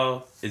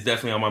Chappelle is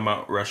definitely on my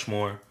Mount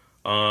Rushmore.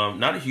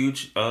 Not a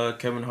huge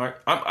Kevin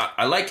Hart.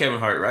 I like Kevin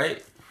Hart,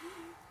 right?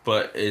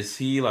 But is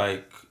he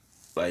like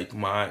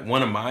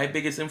one of my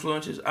biggest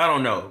influences? I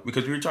don't know,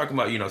 because we were talking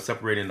about, you know,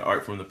 separating the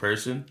art from the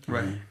person,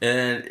 right?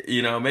 And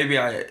you know, maybe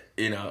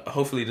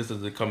hopefully this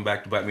doesn't come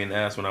back to bite me in the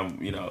ass when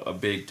I'm, you know, a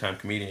big time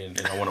comedian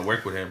and I want to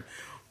work with him.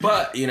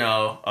 But you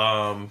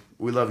know,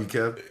 we love you,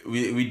 Kev.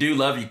 We do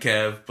love you,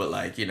 Kev. But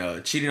like, you know,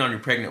 cheating on your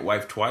pregnant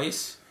wife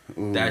twice,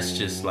 that's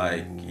just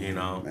like, you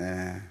know,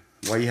 man.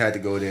 Why you had to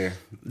go there?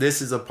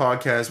 This is a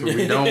podcast where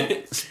we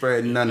don't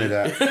spread none of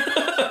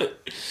that.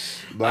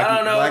 I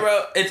don't know,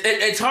 bro.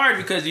 It's hard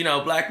because, you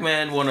know, black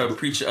men want to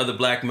preach to other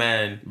black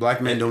men. Black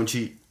men don't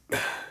cheat.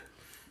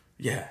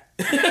 Yeah.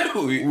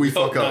 we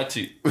fuck up. Not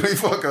to. We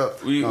fuck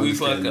up. We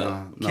fuck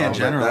up. Can't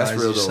generalize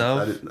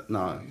yourself.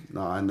 No,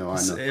 I know.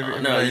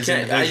 Everybody's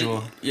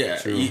individual.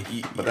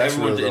 But that's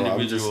everyone's real, though.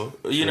 individual.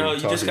 You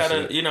just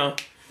gotta,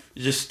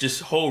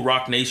 just whole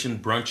Rock Nation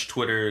brunch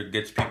Twitter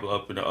gets people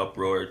up in an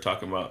uproar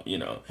talking about, you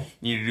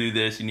need to do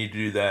this, you need to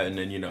do that, and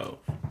then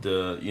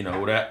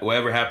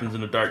whatever happens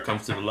in the dark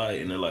comes to the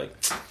light, and they're like,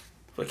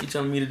 "Fuck, you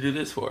telling me to do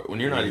this for?" When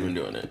you're not even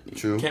doing it.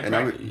 True.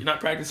 You're not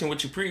practicing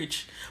what you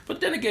preach. But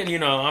then again,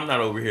 I'm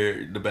not over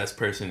here the best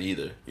person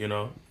either.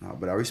 No,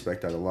 but I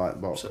respect that a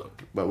lot.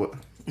 But what,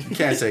 you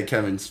can't say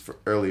Kevin's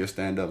earlier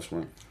stand-ups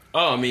were.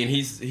 Oh, I mean,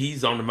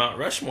 he's on the Mount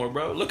Rushmore,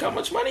 bro. Look how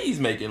much money he's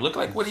making. Look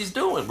like what he's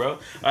doing, bro.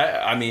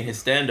 I mean, his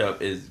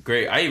stand-up is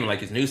great. I even like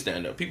his new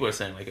stand-up. People are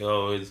saying, like,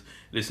 oh,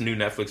 this new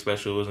Netflix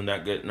special isn't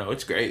that good. No,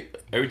 it's great.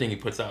 Everything he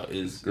puts out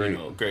is,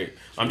 great.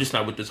 I'm just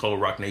not with this whole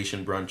Rock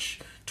Nation brunch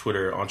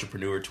Twitter,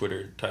 entrepreneur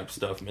Twitter type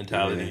stuff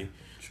mentality.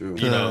 Yeah, true.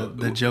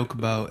 The joke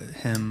about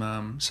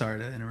him, sorry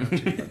to interrupt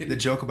you. The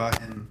joke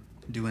about him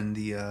doing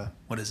the,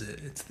 what is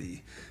it? It's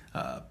the...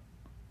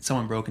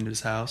 someone broke into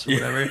his house or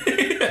whatever.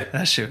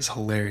 That shit was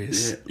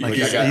hilarious. Yeah. Like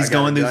he's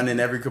going gun in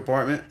every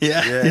compartment.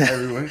 Yeah.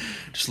 Everywhere.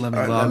 Just let me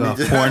log off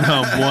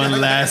Pornhub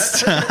one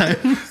last time.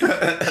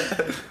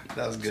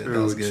 That was good.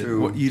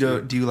 True. What,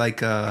 do you like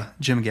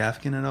Jim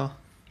Gaffigan at all?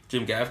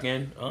 Jim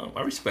Gaffigan,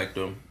 I respect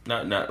him.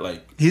 Not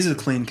like he's a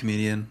clean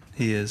comedian.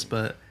 He is,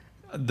 but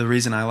the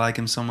reason I like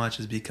him so much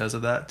is because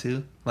of that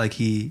too. Like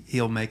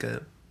he'll make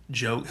a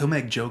joke. He'll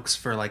make jokes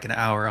for like an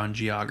hour on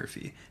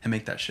geography and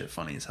make that shit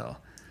funny as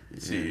hell.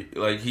 See,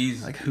 like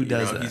he's like who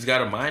does that? He's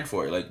got a mind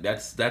for it. Like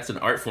that's an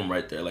art form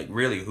right there. Like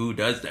really, who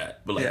does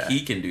that? But like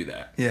he can do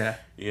that. Yeah.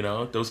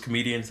 Those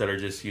comedians that are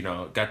just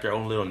got their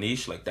own little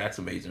niche. Like that's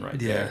amazing right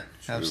there.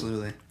 Yeah,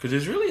 absolutely. Because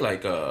there's really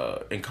like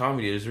in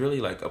comedy, there's really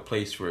like a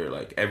place for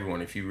like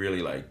everyone. If you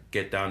really like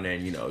get down there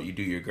and you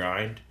do your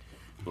grind.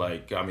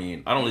 Like I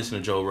mean, I don't listen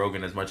to Joe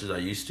Rogan as much as I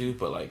used to,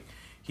 but like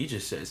he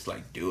just says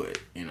like do it.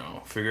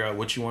 Figure out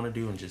what you want to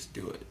do and just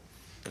do it.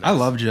 I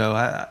love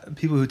Joe.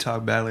 People who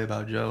talk badly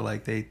about Joe,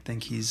 like they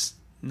think he's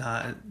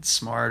not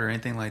smart or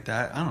anything like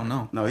that. I don't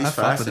know. No, he's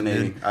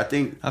fascinating. I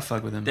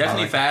fuck with him.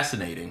 Definitely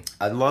fascinating.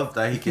 I love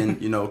that he can,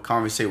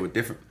 conversate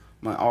with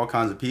all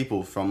kinds of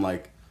people from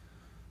like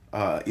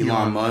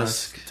Elon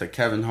Musk to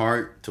Kevin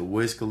Hart to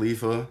Wiz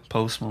Khalifa,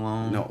 Post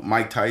Malone,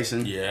 Mike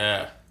Tyson.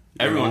 Yeah,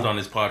 everyone's on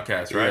this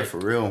podcast, right? Yeah, for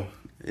real.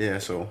 Yeah,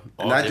 so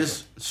and that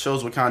just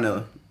shows what kind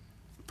of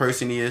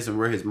person he is and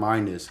where his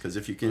mind is. Because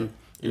if you can.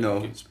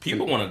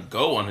 People want to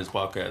go on his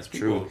podcast.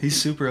 True.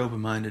 He's super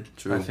open-minded.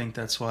 True. I think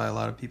that's why a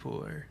lot of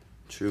people are.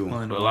 True.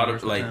 But a lot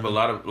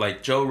of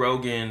like Joe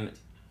Rogan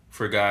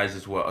for guys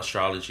is what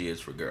astrology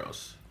is for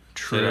girls.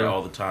 True. Say that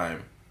all the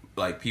time.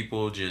 Like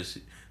people just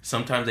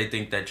sometimes they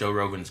think that Joe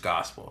Rogan's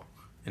gospel,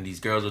 and these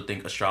girls will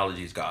think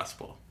astrology is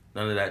gospel.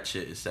 None of that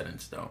shit is set in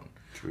stone.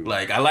 True.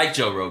 Like I like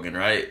Joe Rogan,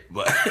 right?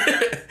 But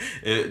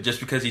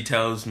just because he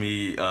tells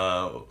me.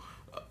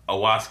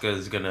 Ayahuasca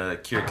is gonna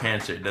cure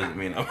cancer doesn't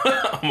mean I'm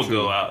gonna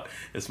go out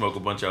and smoke a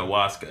bunch of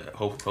ayahuasca.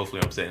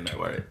 Hopefully I'm saying that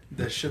right.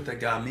 The shit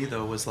that got me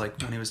though was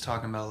like when he was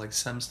talking about like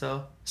stem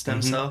cell.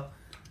 Yes.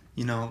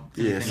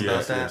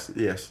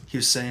 He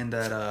was saying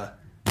that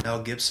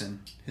Mel Gibson,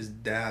 his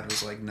dad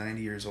was like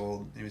 90 years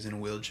old. He was in a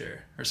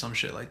wheelchair or some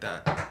shit like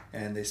that.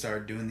 And they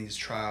started doing these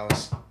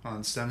trials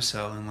on stem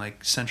cell in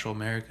like Central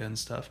America and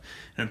stuff.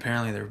 And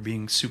apparently they're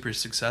being super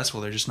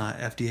successful. They're just not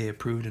FDA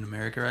approved in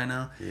America right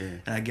now. Yeah.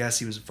 And I guess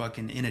he was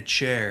fucking in a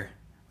chair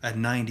at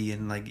 90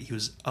 and like he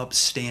was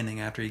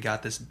upstanding after he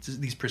got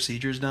these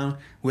procedures done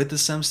with the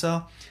stem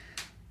cell.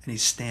 And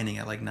he's standing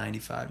at like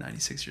 95,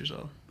 96 years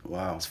old.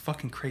 Wow, it's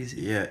fucking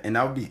crazy. Yeah, and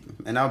that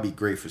would be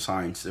great for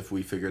science if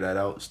we figure that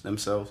out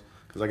themselves.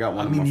 Because I got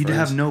one. I mean, you'd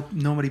have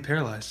nobody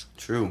paralyzed.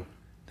 True.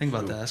 Think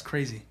about that. That's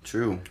crazy.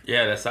 True.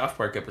 Yeah, that South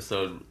Park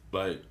episode,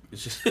 like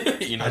it's just I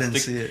didn't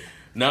see it.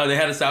 No, they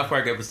had a South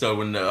Park episode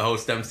when the whole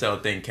stem cell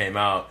thing came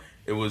out.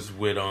 It was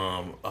with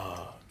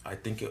I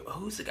think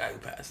who's the guy who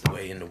passed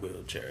away in the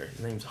wheelchair? His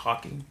name's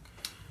Hawking.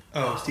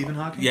 Oh, Stephen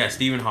Hawking? Yeah,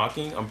 Stephen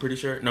Hawking. I'm pretty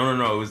sure.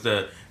 No. It was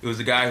the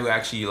guy who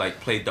actually like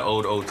played the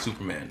old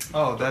Superman.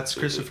 Oh, that's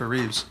Christopher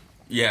Reeves.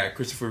 Yeah,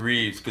 Christopher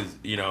Reeves, because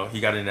he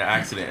got in an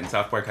accident, and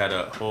South Park had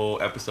a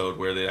whole episode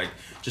where they like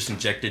just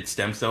injected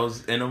stem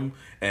cells in him,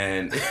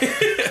 and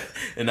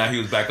and now he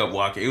was back up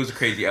walking. It was a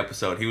crazy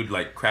episode. He would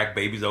like crack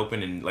babies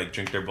open and like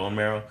drink their bone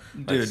marrow.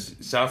 Dude, like,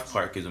 South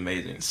Park is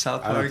amazing.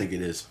 South Park. I don't think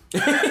it is.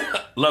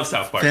 Love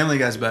South Park. Family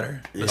Guy's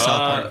better. Yeah.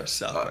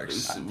 South Park.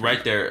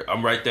 Right there.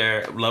 I'm right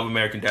there. Love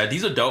American Dad.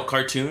 These adult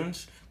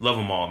cartoons, love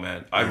them all,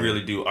 man. I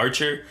really do.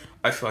 Archer,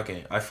 I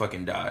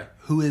fucking die.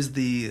 Who is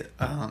the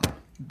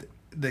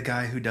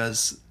guy who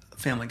does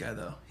Family Guy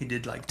though? He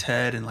did like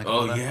Ted and like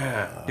all that.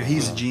 Yeah. Dude,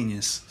 he's a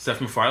genius.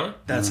 Seth MacFarlane?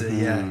 That's it,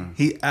 yeah.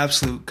 He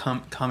absolute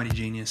comedy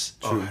genius.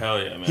 True. Oh,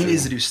 hell yeah, man. He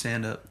needs to do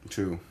stand-up.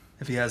 True.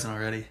 If he hasn't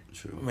already.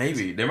 True.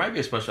 Maybe. There might be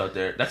a special out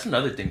there. That's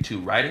another thing,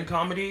 too. Writing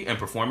comedy and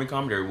performing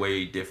comedy are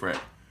way different.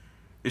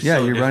 you're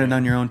different. running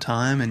on your own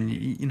time, and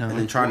you know, and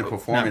then trying to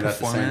perform it at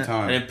the same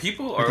time. And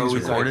people are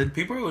always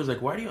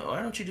like, why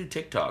don't you do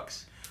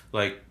TikToks?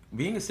 Like,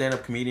 being a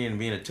stand-up comedian and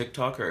being a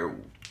TikToker are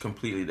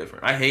completely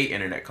different. I hate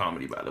internet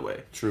comedy, by the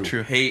way. True.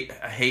 I hate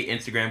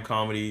Instagram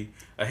comedy.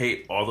 I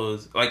hate all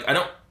those. Like, I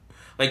don't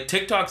like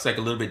TikTok's like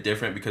a little bit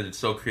different because it's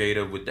so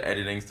creative with the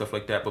editing and stuff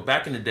like that. But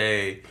back in the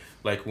day,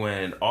 like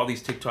when all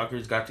these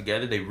TikTokers got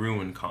together, they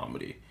ruined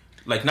comedy.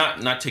 Like not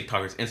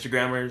TikTokers,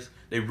 Instagrammers,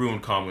 they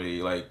ruined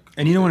comedy. Like,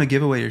 and you don't want to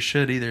give away your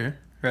shit either,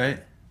 right?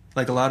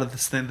 Like a lot of the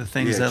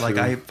things that like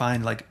I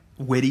find like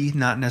witty,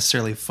 not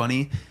necessarily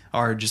funny,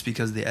 are just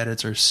because the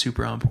edits are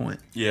super on point.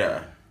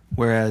 Yeah.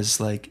 Whereas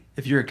like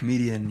if you're a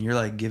comedian, you're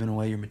like giving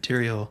away your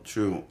material.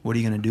 True. What are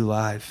you gonna do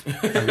live?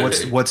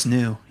 Like, what's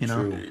new? You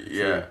know. True.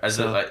 Yeah. As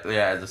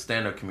a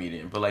stand-up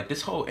comedian, but like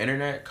this whole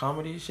internet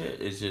comedy shit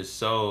is just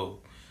so.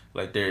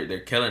 Like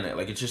they're killing it.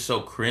 Like it's just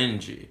so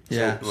cringy.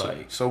 Yeah.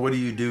 So what do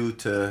you do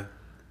to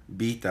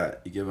beat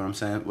that? You get what I'm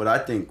saying? What I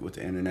think with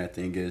the internet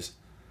thing is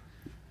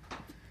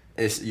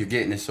you're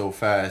getting it so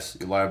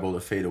fast, you're liable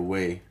to fade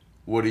away.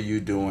 What are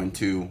you doing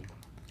to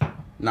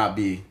not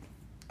be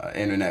an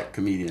internet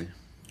comedian?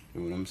 You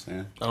know what I'm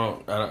saying?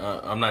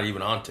 I'm not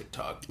even on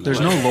TikTok.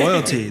 There's no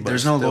loyalty.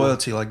 There's no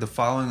loyalty. Like the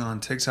following on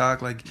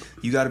TikTok, like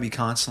you got to be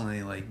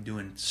constantly like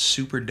doing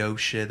super dope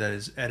shit that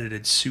is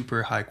edited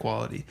super high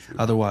quality. True.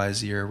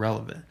 Otherwise, you're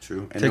irrelevant.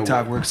 True. And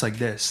TikTok works like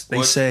this.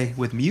 They say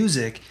with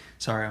music.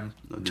 Sorry, I'm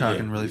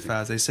talking really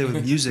fast. They say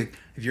with music,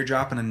 if you're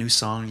dropping a new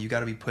song, you got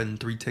to be putting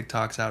 3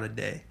 TikToks out a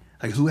day.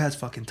 Like, who has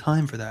fucking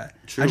time for that?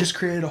 True. I just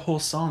created a whole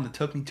song that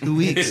took me 2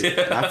 weeks.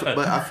 But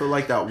I feel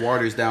like that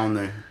waters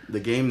down the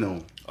game,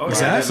 though. Oh,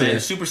 exactly.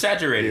 It's super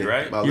saturated,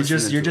 right?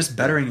 You're just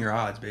bettering your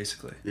odds,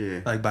 basically.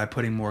 Yeah. Like, by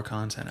putting more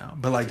content out.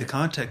 But, like, the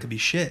content could be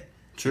shit.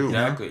 True.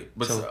 Exactly. You know?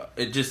 But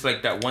it just,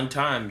 like, that one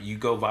time you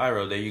go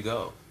viral, there you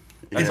go.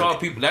 That's all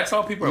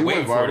people are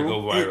waiting for to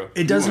go viral.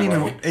 It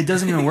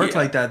doesn't even work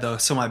like that though.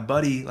 So my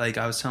buddy, like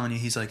I was telling you,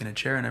 he's like in a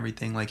chair and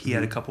everything. Like he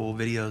had a couple of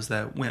videos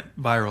that went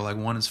viral. Like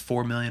one is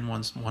 4 million,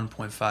 one's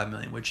 1.5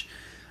 million, which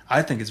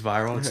I think is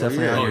viral. It's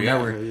definitely on your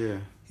network.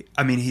 Yeah.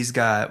 I mean, he's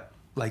got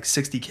like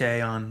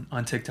 60K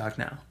on TikTok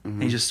now.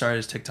 Mm-hmm. He just started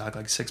his TikTok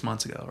like 6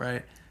 months ago,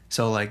 right?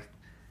 So like,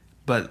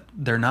 but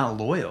they're not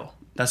loyal.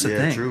 That's the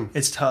thing. True.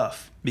 It's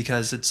tough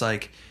because it's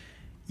like,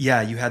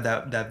 yeah, you had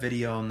that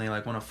video and they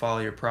like want to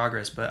follow your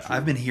progress, but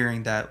I've been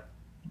hearing that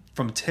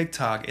from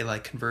TikTok it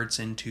like converts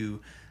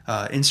into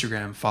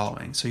Instagram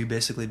following. So you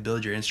basically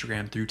build your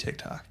Instagram through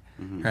TikTok,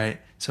 right?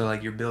 So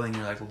like you're building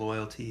your like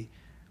loyalty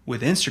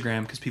with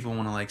Instagram because people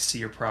want to like see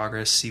your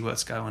progress, see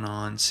what's going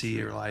on, see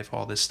your life,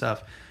 all this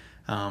stuff,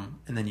 and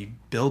then you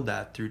build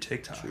that through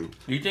TikTok. True.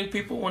 Do you think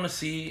people want to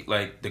see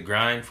like the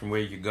grind from where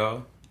you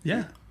go?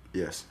 Yeah.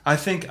 Yes. I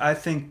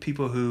think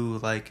people who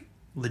like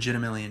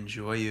legitimately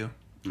enjoy you.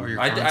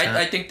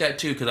 I think that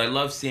too because I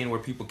love seeing where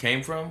people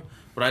came from,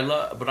 but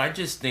I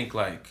just think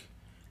like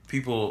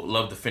people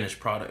love the finished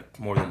product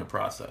more than the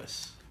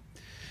process.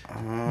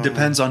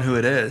 Depends on who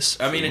it is.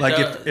 I mean, like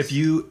if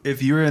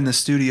you're in the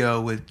studio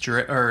with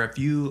Drake, or if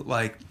you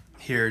like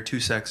hear "Too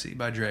Sexy"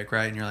 by Drake,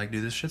 right, and you're like,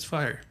 dude, this shit's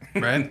fire,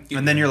 right?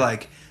 And then you're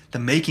like, the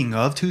making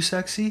of "Too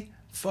Sexy,"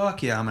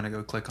 fuck yeah, I'm gonna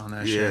go click on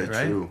that shit,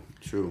 right?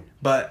 True.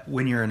 But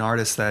when you're an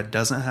artist that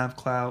doesn't have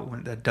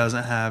clout, that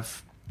doesn't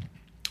have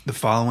the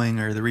following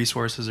or the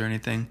resources or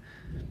anything,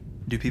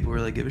 do people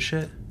really give a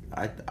shit?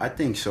 I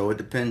think so. It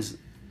depends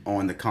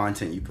on the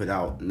content you put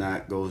out, and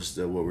that goes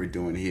to what we're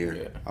doing here.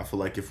 Yeah. I feel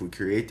like if we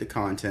create the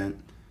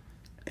content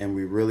and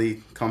we're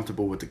really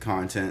comfortable with the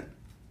content,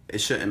 it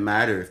shouldn't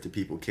matter if the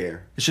people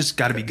care. It's just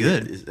got to be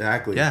good.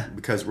 Exactly. Yeah.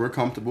 Because we're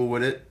comfortable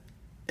with it,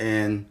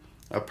 and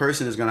a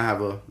person is going to have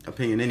an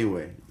opinion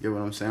anyway. You know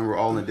what I'm saying? We're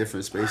all in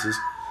different spaces.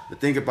 The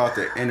thing about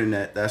the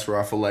internet, that's where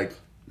I feel like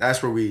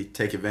that's where we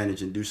take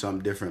advantage and do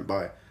something different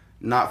by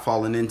not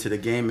falling into the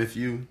game. If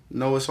you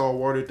know it's all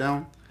watered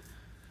down,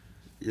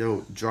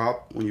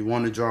 drop when you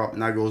want to drop,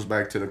 and that goes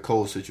back to the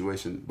Cole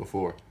situation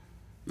before.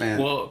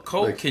 Man, well,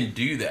 Cole can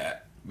do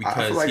that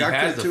because he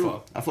has the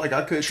phone. I feel like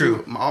I could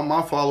too. All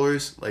my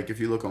followers, like if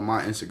you look on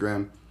my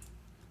Instagram,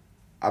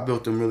 I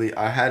built them really.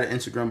 I had an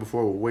Instagram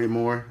before with way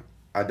more.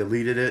 I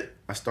deleted it.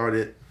 I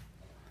started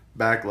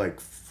back like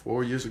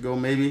 4 years ago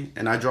maybe,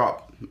 and I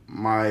dropped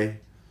I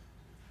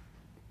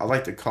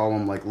like to call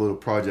them like little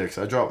projects.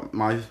 I drop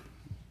my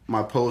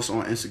posts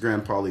on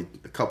Instagram probably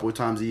a couple of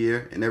times a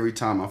year, and every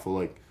time I feel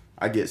like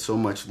I get so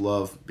much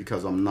love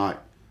because I'm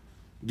not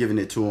giving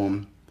it to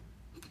them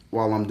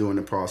while I'm doing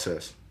the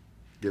process.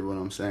 Get what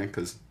I'm saying?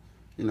 Because,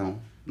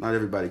 not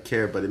everybody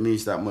care, but it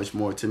means that much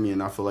more to me,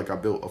 and I feel like I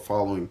built a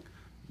following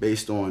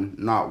based on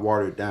not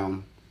watered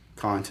down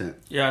content.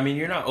 Yeah, I mean,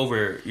 you're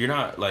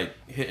not like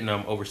hitting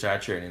them,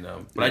 oversaturating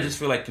them, but I just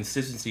feel like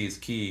consistency is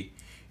key.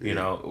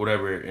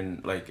 Whatever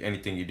in like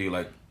anything you do,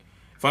 like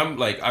if I'm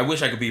like, I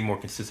wish I could be more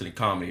consistent in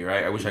comedy,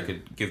 right? I wish I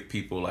could give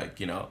people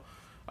like, I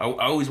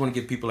always want to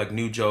give people like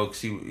new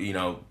jokes.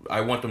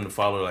 I want them to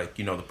follow like,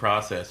 the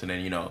process, and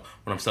then when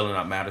I'm selling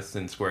out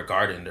Madison Square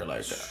Garden, they're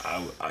like,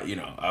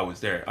 I was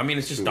there. I mean,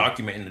 it's just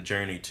documenting the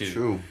journey too.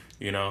 True.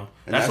 You know,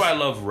 And that's why I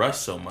love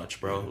Russ so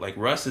much, bro. Like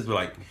Russ is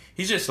like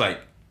he's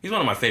one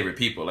of my favorite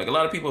people. Like a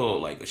lot of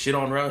people like shit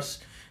on Russ,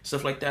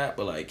 stuff like that,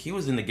 but like he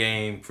was in the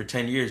game for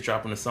 10 years,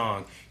 dropping a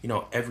song, you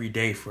know, every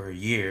day for a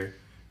year,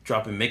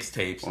 dropping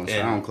mixtapes on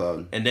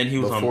SoundCloud, and then he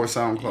was before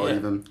SoundCloud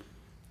even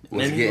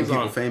was getting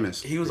people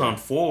famous. He was on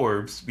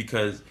Forbes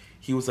because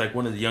he was like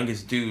one of the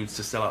youngest dudes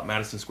to sell out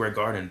Madison Square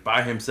Garden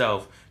by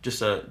himself,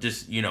 just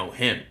you know,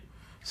 him.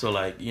 So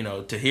like, you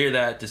know, to hear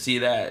that, to see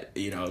that,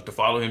 you know, to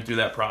follow him through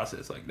that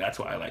process, like that's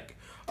why I like.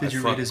 Did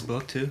you read his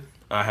book too?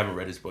 I haven't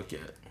read his book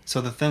yet.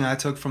 So the thing I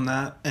took from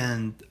that,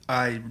 and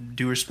I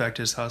do respect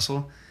his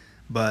hustle,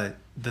 but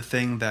the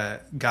thing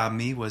that got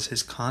me was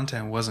his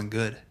content wasn't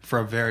good for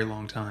a very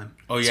long time.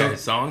 Oh yeah, his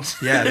songs?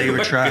 Yeah, they were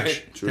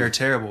trash. They were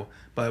terrible.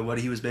 But what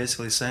he was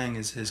basically saying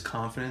is his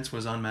confidence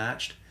was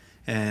unmatched.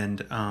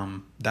 And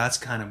that's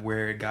kind of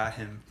where it got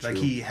him. True. Like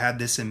he had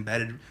this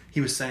embedded,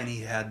 he was saying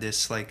he had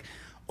this like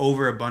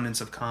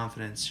overabundance of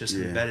confidence just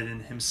embedded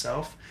in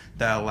himself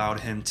that allowed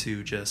him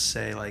to just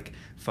say like,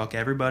 fuck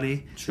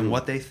everybody and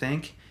what they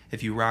think.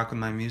 If you rock with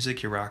my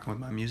music, you're rocking with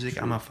my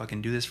music. I'm gonna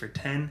fucking do this for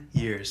 10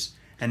 years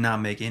and not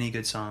make any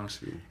good songs.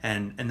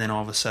 And then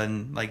all of a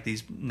sudden, like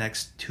these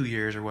next 2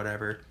 years or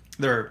whatever,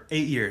 there are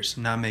 8 years,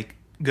 not make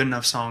good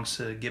enough songs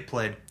to get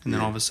played. And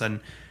then all of a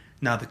sudden,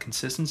 now the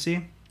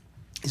consistency,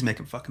 he's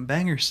making fucking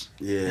bangers.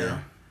 Yeah. You know?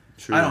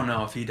 True. I don't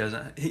know if he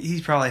doesn't.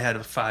 He's probably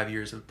had 5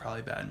 years of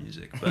probably bad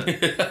music,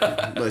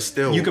 but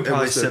still, you could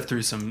probably sift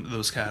through some of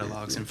those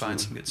catalogs and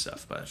find some good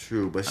stuff. But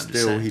but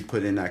still, he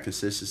put in that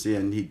consistency,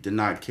 and he did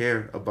not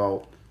care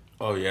about.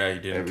 Oh yeah, he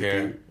didn't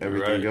care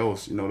everything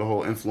else. You know, the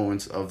whole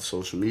influence of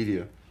social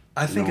media.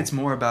 I think it's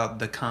more about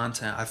the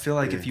content. I feel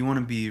like if you want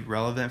to be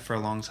relevant for a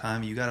long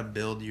time, you got to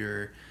build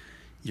the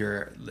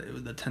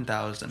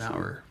 10,000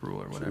 hour rule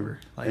or whatever.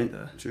 Like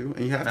and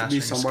you have to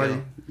be somebody.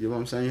 Skill. You know what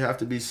I'm saying? You have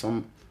to be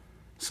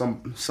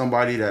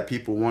somebody that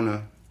people want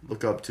to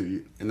look up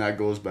to, and that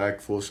goes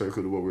back full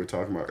circle to what we were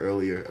talking about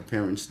earlier.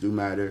 Appearance do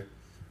matter.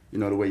 You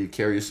know, the way you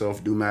carry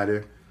yourself do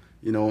matter.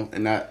 You know,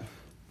 and that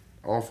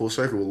all full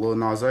circle with Lil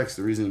Nas X.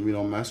 The reason we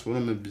don't mess with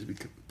him is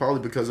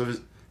probably because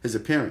of his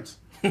appearance.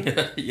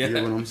 Yeah. You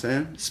know what I'm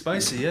saying?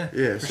 Spicy, yeah.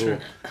 Yeah, so sure.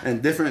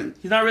 And different.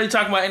 He's not really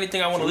talking about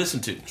anything I want to listen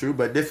to. True,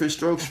 but different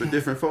strokes for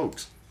different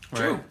folks.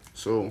 True. Right.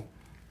 So,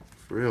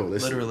 for real,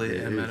 literally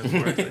and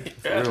metaphorically.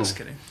 Just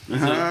kidding.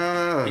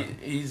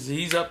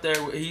 He's up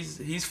there.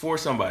 He's for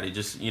somebody.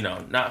 Just, you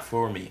know, not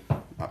for me.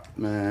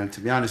 Man,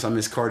 to be honest, I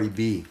miss Cardi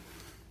B.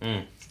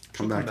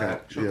 Come back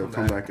out.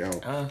 Come back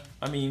out.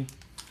 I mean,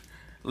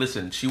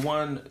 listen, she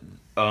won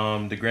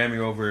the Grammy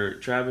over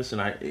Travis,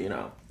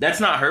 and that's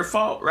not her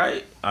fault,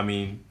 right? I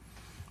mean,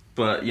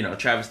 but you know,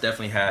 Travis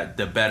definitely had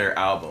the better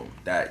album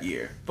that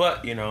year.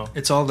 But you know,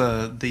 it's all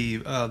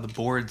the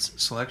board's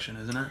selection,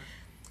 isn't it?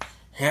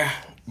 Yeah,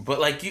 but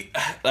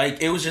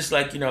it was just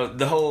like, you know,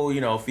 the whole,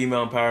 you know,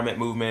 female empowerment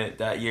movement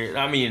that year.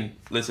 I mean,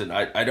 listen,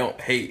 I don't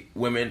hate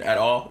women at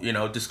all, you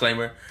know,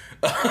 disclaimer.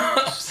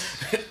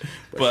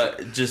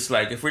 But just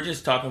like, if we're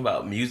just talking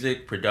about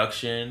music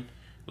production,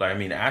 like, I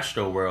mean,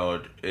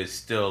 Astroworld is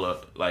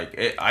still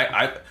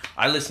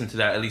I listen to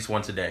that at least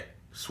once a day.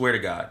 Swear to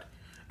God,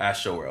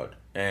 Astroworld.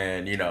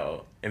 And, you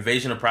know,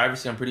 Invasion of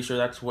Privacy, I'm pretty sure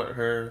that's what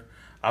her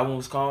album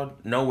was called.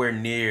 Nowhere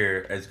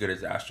near as good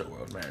as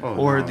Astroworld, man.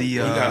 You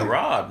got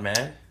robbed,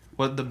 man.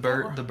 What the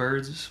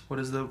birds? What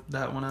is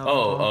that one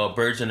out?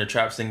 Birds in the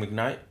Trap Sing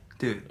McKnight.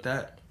 Dude,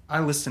 I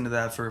listened to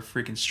that for a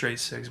freaking straight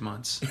 6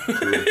 months.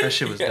 That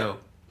shit was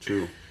dope.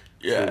 True.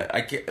 Yeah, I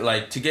can't,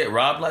 like, to get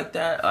robbed like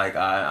that. Like,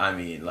 I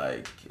mean,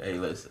 like, hey,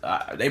 listen,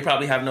 they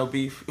probably have no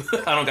beef.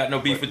 I don't got no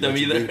beef with them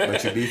either.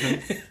 But you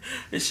beefing?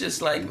 It's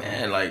just like,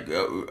 man, like,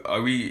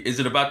 is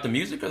it about the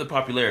music or the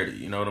popularity?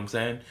 You know what I'm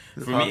saying?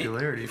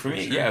 Popularity. For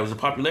me, yeah, it was a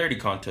popularity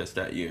contest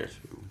that year,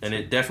 and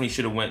it definitely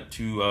should have went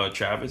to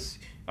Travis.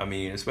 I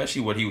mean,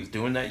 especially what he was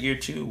doing that year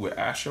too with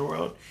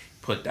Astroworld.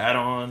 Put that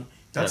on.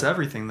 That's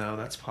everything, though.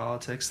 That's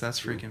politics.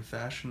 That's freaking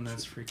fashion.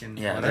 That's freaking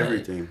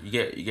everything. You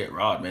get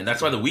robbed, man.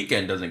 That's why The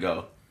Weeknd doesn't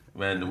go.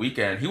 Man, The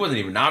Weeknd, he wasn't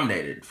even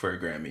nominated for a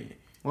Grammy.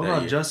 What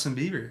about Justin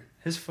Bieber?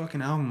 His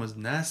fucking album was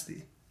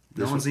nasty.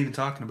 No one's even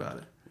talking about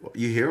it.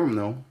 You hear him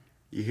though.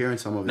 You're hearing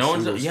some of his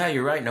singles. Yeah,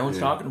 you're right. No one's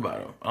talking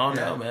about him. I don't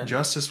know, man.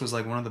 Justice was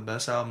like one of the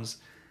best albums,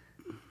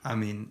 I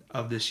mean,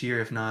 of this year,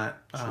 if not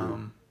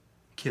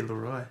Kid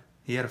Laroi.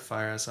 He had a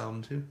fire-ass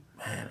album, too.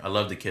 Man, I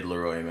love the Kid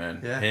Laroi,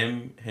 man. Yeah.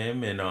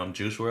 Him and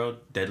Juice WRLD,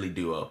 deadly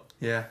duo.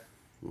 Yeah.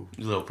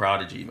 He's a little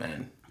prodigy,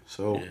 man.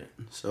 So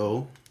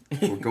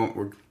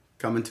we're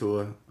coming to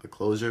a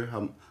closure.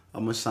 How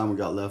much time we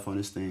got left on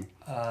this thing?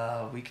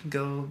 We can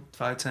go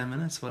 5-10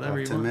 minutes, whatever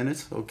you 10 want. 10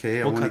 minutes?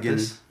 Okay, I want to get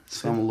into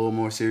something a little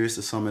more serious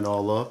to sum it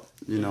all up.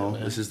 You know,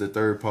 this is the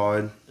third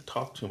pod.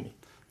 Talk to me.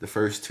 The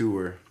first two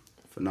were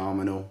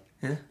phenomenal.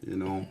 Yeah. You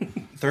know.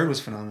 Third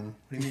was phenomenal.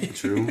 What do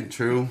you mean?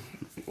 True.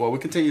 Well, we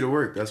continue to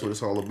work. That's what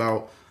it's all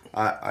about.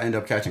 I ended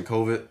up catching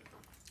COVID.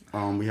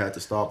 We had to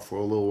stop for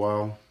a little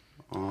while.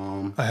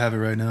 I have it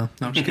right now.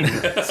 No, I'm just kidding.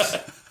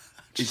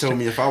 He told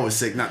me if I was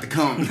sick not to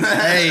come.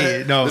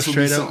 Hey, no, this would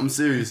be straight up. something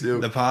serious,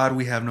 dude. The pod,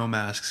 we have no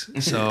masks.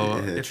 So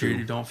Yeah, if true.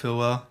 you don't feel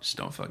well, just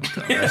don't fucking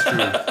come.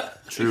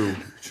 That's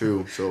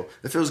true. So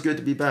it feels good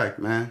to be back,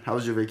 man. How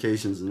was your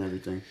vacations and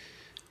everything?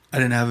 I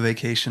didn't have a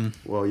vacation.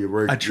 Well, your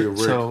work. Your work.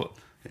 So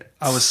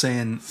I was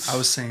saying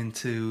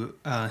to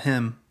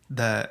him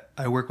that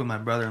I work with my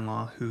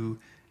brother-in-law who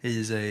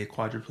is a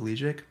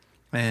quadriplegic,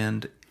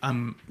 and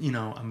I'm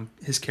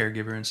his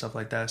caregiver and stuff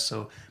like that.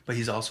 So, but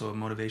he's also a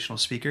motivational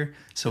speaker.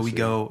 So we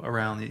go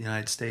around the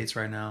United States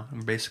right now, and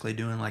we're basically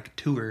doing like a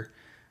tour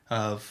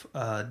of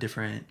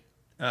different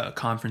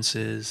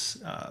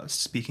conferences,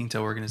 speaking to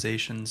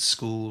organizations,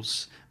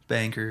 schools,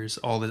 bankers,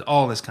 all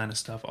this kind of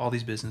stuff, all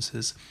these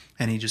businesses,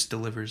 and he just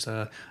delivers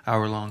a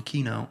hour-long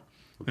keynote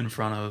in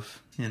front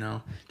of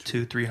 200,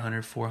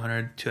 300,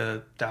 400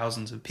 to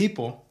thousands of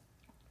people,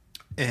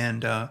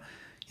 and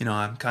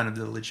I'm kind of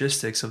the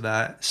logistics of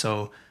that.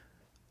 So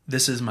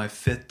this is my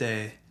 5th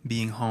day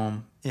being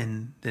home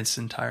in this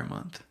entire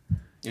month.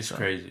 It's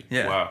crazy.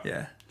 Yeah, Wow.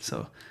 yeah.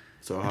 So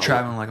So I'm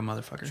traveling like a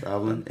motherfucker.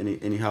 Traveling.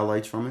 Any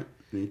highlights from it?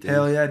 Anything?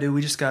 Hell yeah, dude!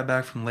 We just got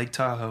back from Lake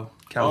Tahoe,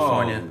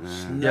 California.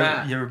 Oh,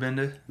 man. You ever been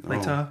to Lake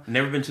No. Tahoe?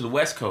 Never been to the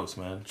West Coast,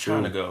 man.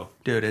 Trying to go.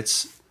 Dude,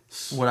 it's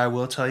what I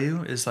will tell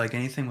you is like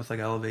anything with like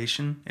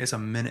elevation, it's a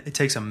minute. It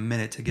takes a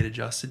minute to get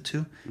adjusted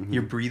to. Mm-hmm.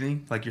 You're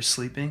breathing like you're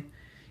sleeping,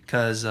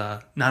 because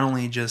not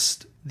only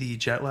just the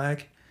jet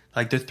lag,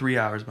 like they're 3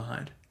 hours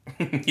behind.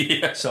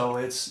 Yeah. So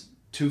it's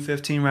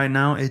 2:15 right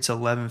now. It's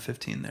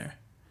 11:15 there,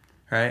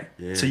 right?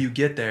 Yeah. So you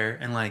get there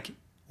and like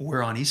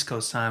we're on East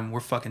Coast time. We're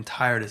fucking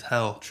tired as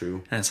hell.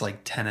 True. And it's like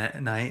 10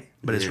 at night,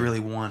 but it's Yeah.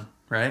 really 1,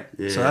 right?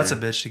 Yeah. So that's a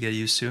bitch to get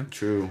used to.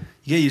 True.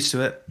 You get used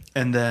to it,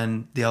 and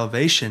then the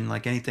elevation,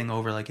 like anything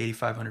over like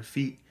 8,500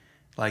 feet,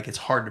 like it's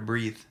hard to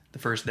breathe the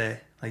first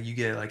day. Like you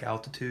get like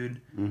altitude.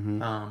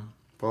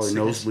 Probably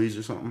Sickness. nosebleeds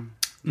or something.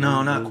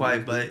 No, not Nosebleeds?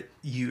 quite, but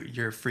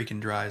you're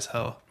freaking dry as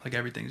hell. Like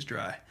everything's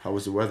dry. How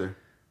was the weather?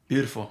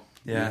 Beautiful.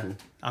 Yeah.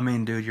 Beautiful. I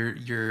mean, dude,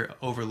 you're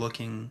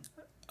overlooking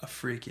a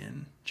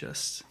freaking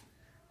just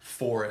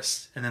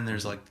forest, and then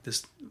there's like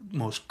this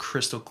most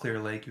crystal clear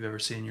lake you've ever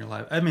seen in your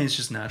life. I mean, it's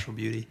just natural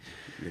beauty.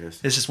 Yes.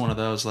 It's just one of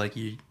those like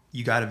you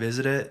got to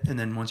visit it, and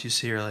then once you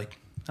see her, like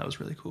that was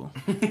really cool.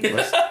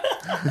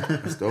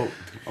 That's dope.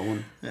 I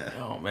want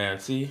Oh man,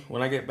 see,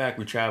 when I get back,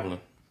 we're traveling.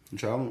 to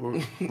travel.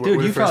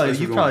 Dude, you've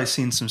probably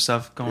seen some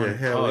stuff going. Yeah,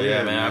 hell Oh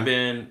yeah, man.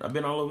 man. I've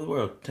been all over the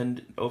world.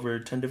 Over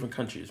 10 different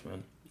countries,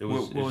 man.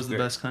 What was the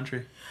great. best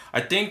country? I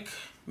think,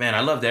 man,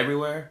 I loved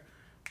everywhere,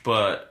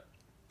 but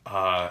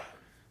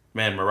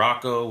man,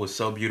 Morocco was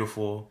so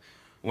beautiful.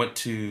 Went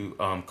to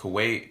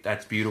Kuwait.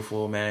 That's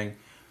beautiful, man.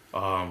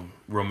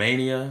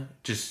 Romania,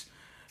 just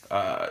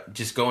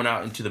going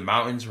out into the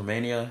mountains.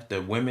 Romania,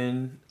 the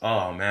women.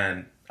 Oh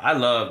man, I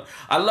love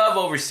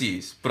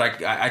overseas, but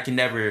I can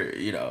never.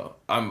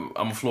 I'm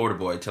a Florida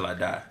boy till I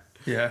die.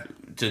 Yeah.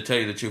 To tell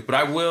you the truth, but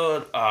I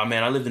will.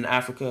 Man, I lived in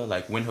Africa,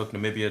 like Windhoek,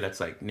 Namibia. That's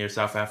like near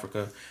South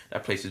Africa.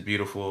 That place is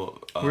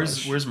beautiful.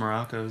 Where's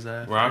Morocco? Is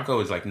that? Morocco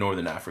is like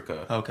northern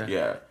Africa. Okay.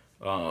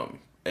 Yeah.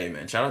 Hey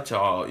man, shout out to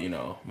all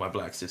my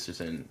black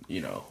sisters in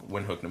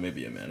Windhoek,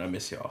 Namibia. Man, I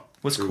miss y'all.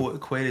 What's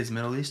Kuwait? Is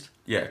Middle East?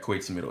 Yeah,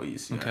 Kuwait's the Middle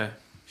East. Okay.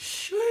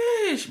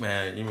 Sheesh,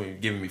 man, you're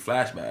giving me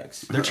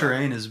flashbacks. Their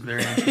terrain is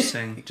very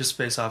interesting, just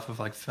based off of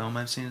like film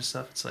I've seen and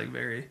stuff. It's like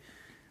very,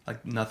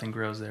 like nothing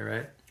grows there,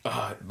 right?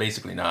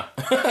 Basically not.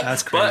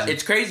 That's crazy. But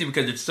it's crazy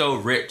because it's so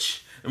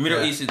rich. The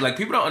Middle East is like,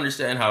 people don't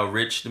understand how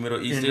rich the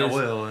Middle East In is.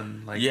 oil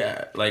and like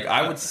Yeah, like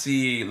I would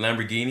see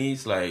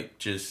Lamborghinis like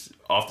just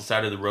off the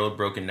side of the road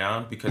broken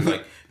down because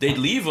like they'd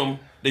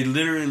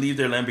literally leave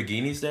their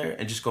Lamborghinis there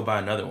and just go buy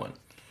another one.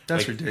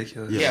 That's Like,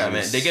 ridiculous. Yeah, man.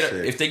 that's They get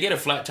sick. if they get a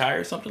flat tire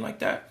or something like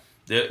that,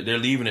 they're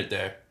leaving it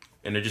there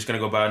and they're just gonna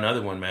go buy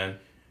another one, man.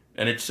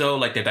 And it's so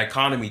like the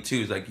dichotomy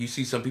too. Is like you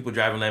see some people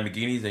driving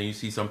Lamborghinis and you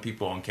see some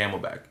people on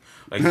Camelback.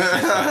 Like, it's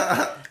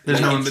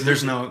just like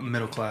There's no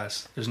middle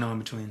class. There's no in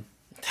between.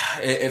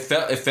 it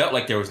felt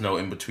like there was no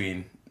in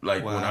between.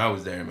 Like Wow. when I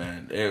was there,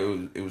 man,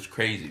 it was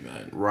crazy,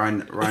 man.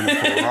 Riding a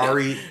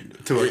Ferrari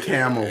to a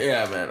camel.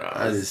 Yeah, man.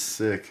 That is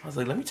sick. I was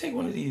like, let me take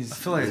one of these. I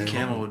feel like a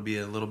camel would be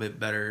a little bit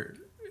better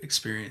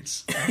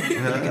experience. You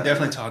can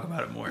definitely talk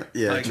about it more.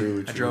 Yeah, Like,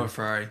 true. I drove a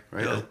Ferrari.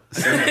 Right. Yo.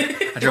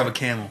 I drove a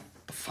camel.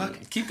 The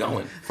fuck? Keep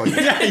going. Fuck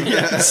yeah.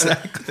 Yeah,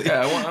 exactly.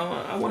 Yeah,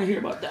 I want to hear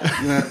about that.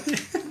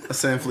 A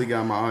sand flea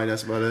got my eye.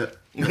 That's about it.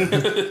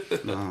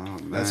 No,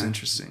 man. That's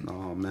interesting.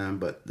 Oh man,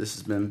 but this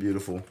has been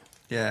beautiful.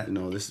 Yeah.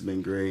 This has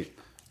been great.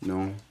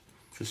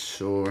 For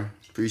sure.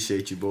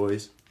 Appreciate you,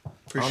 boys.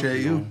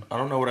 Appreciate you. I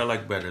don't know what I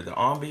like better, the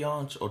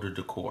ambiance or the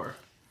decor.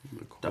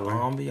 The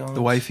ambiance.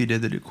 The wifey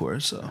did the decor,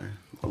 so.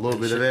 A little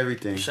bit of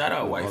everything. Shout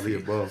out, All wifey. the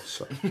above.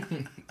 So,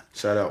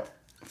 shout out.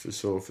 For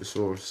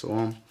sure.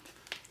 So,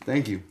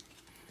 thank you.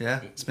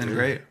 Yeah, it's been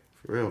great.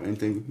 For real.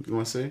 Anything you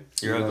want to say?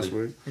 You're Any ugly. last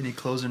word? Any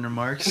closing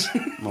remarks?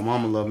 My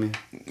mama love me.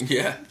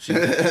 Yeah,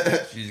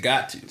 she's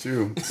got to.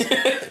 True.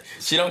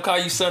 She don't call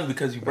you son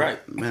because you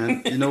bright.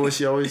 Man, you know what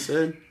she always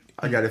said?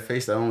 I got a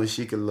face that only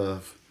she could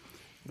love.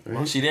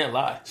 Well, she didn't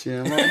lie. She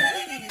didn't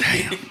lie?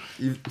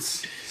 Damn.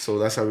 So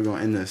that's how we're going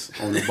to end this.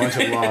 On a bunch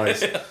of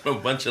lies. On a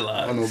bunch of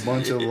lies. On a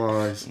bunch of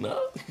lies.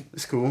 No.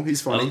 It's cool.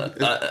 He's funny.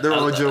 They're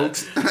all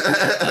jokes.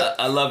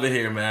 I love it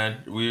here,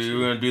 man. We're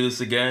going to do this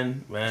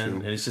again, man. True.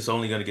 And it's just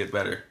only going to get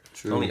better.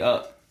 True. It's only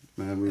up.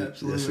 Man,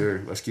 yes,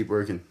 sir. Let's keep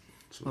working.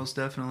 So. Most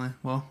definitely.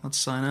 Well, let's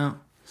sign out.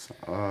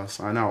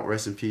 Sign out.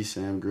 Rest in peace,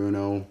 Sam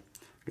Bruno.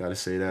 Got to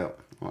say that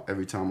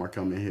every time I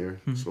come in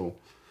here. Mm-hmm. So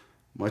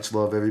much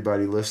love,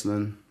 everybody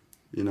listening.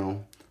 You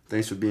know,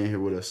 thanks for being here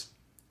with us.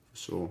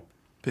 So,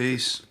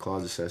 peace.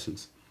 Closet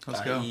Sessions.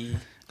 Let's go.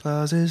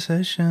 Closet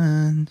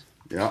Sessions.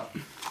 Yeah.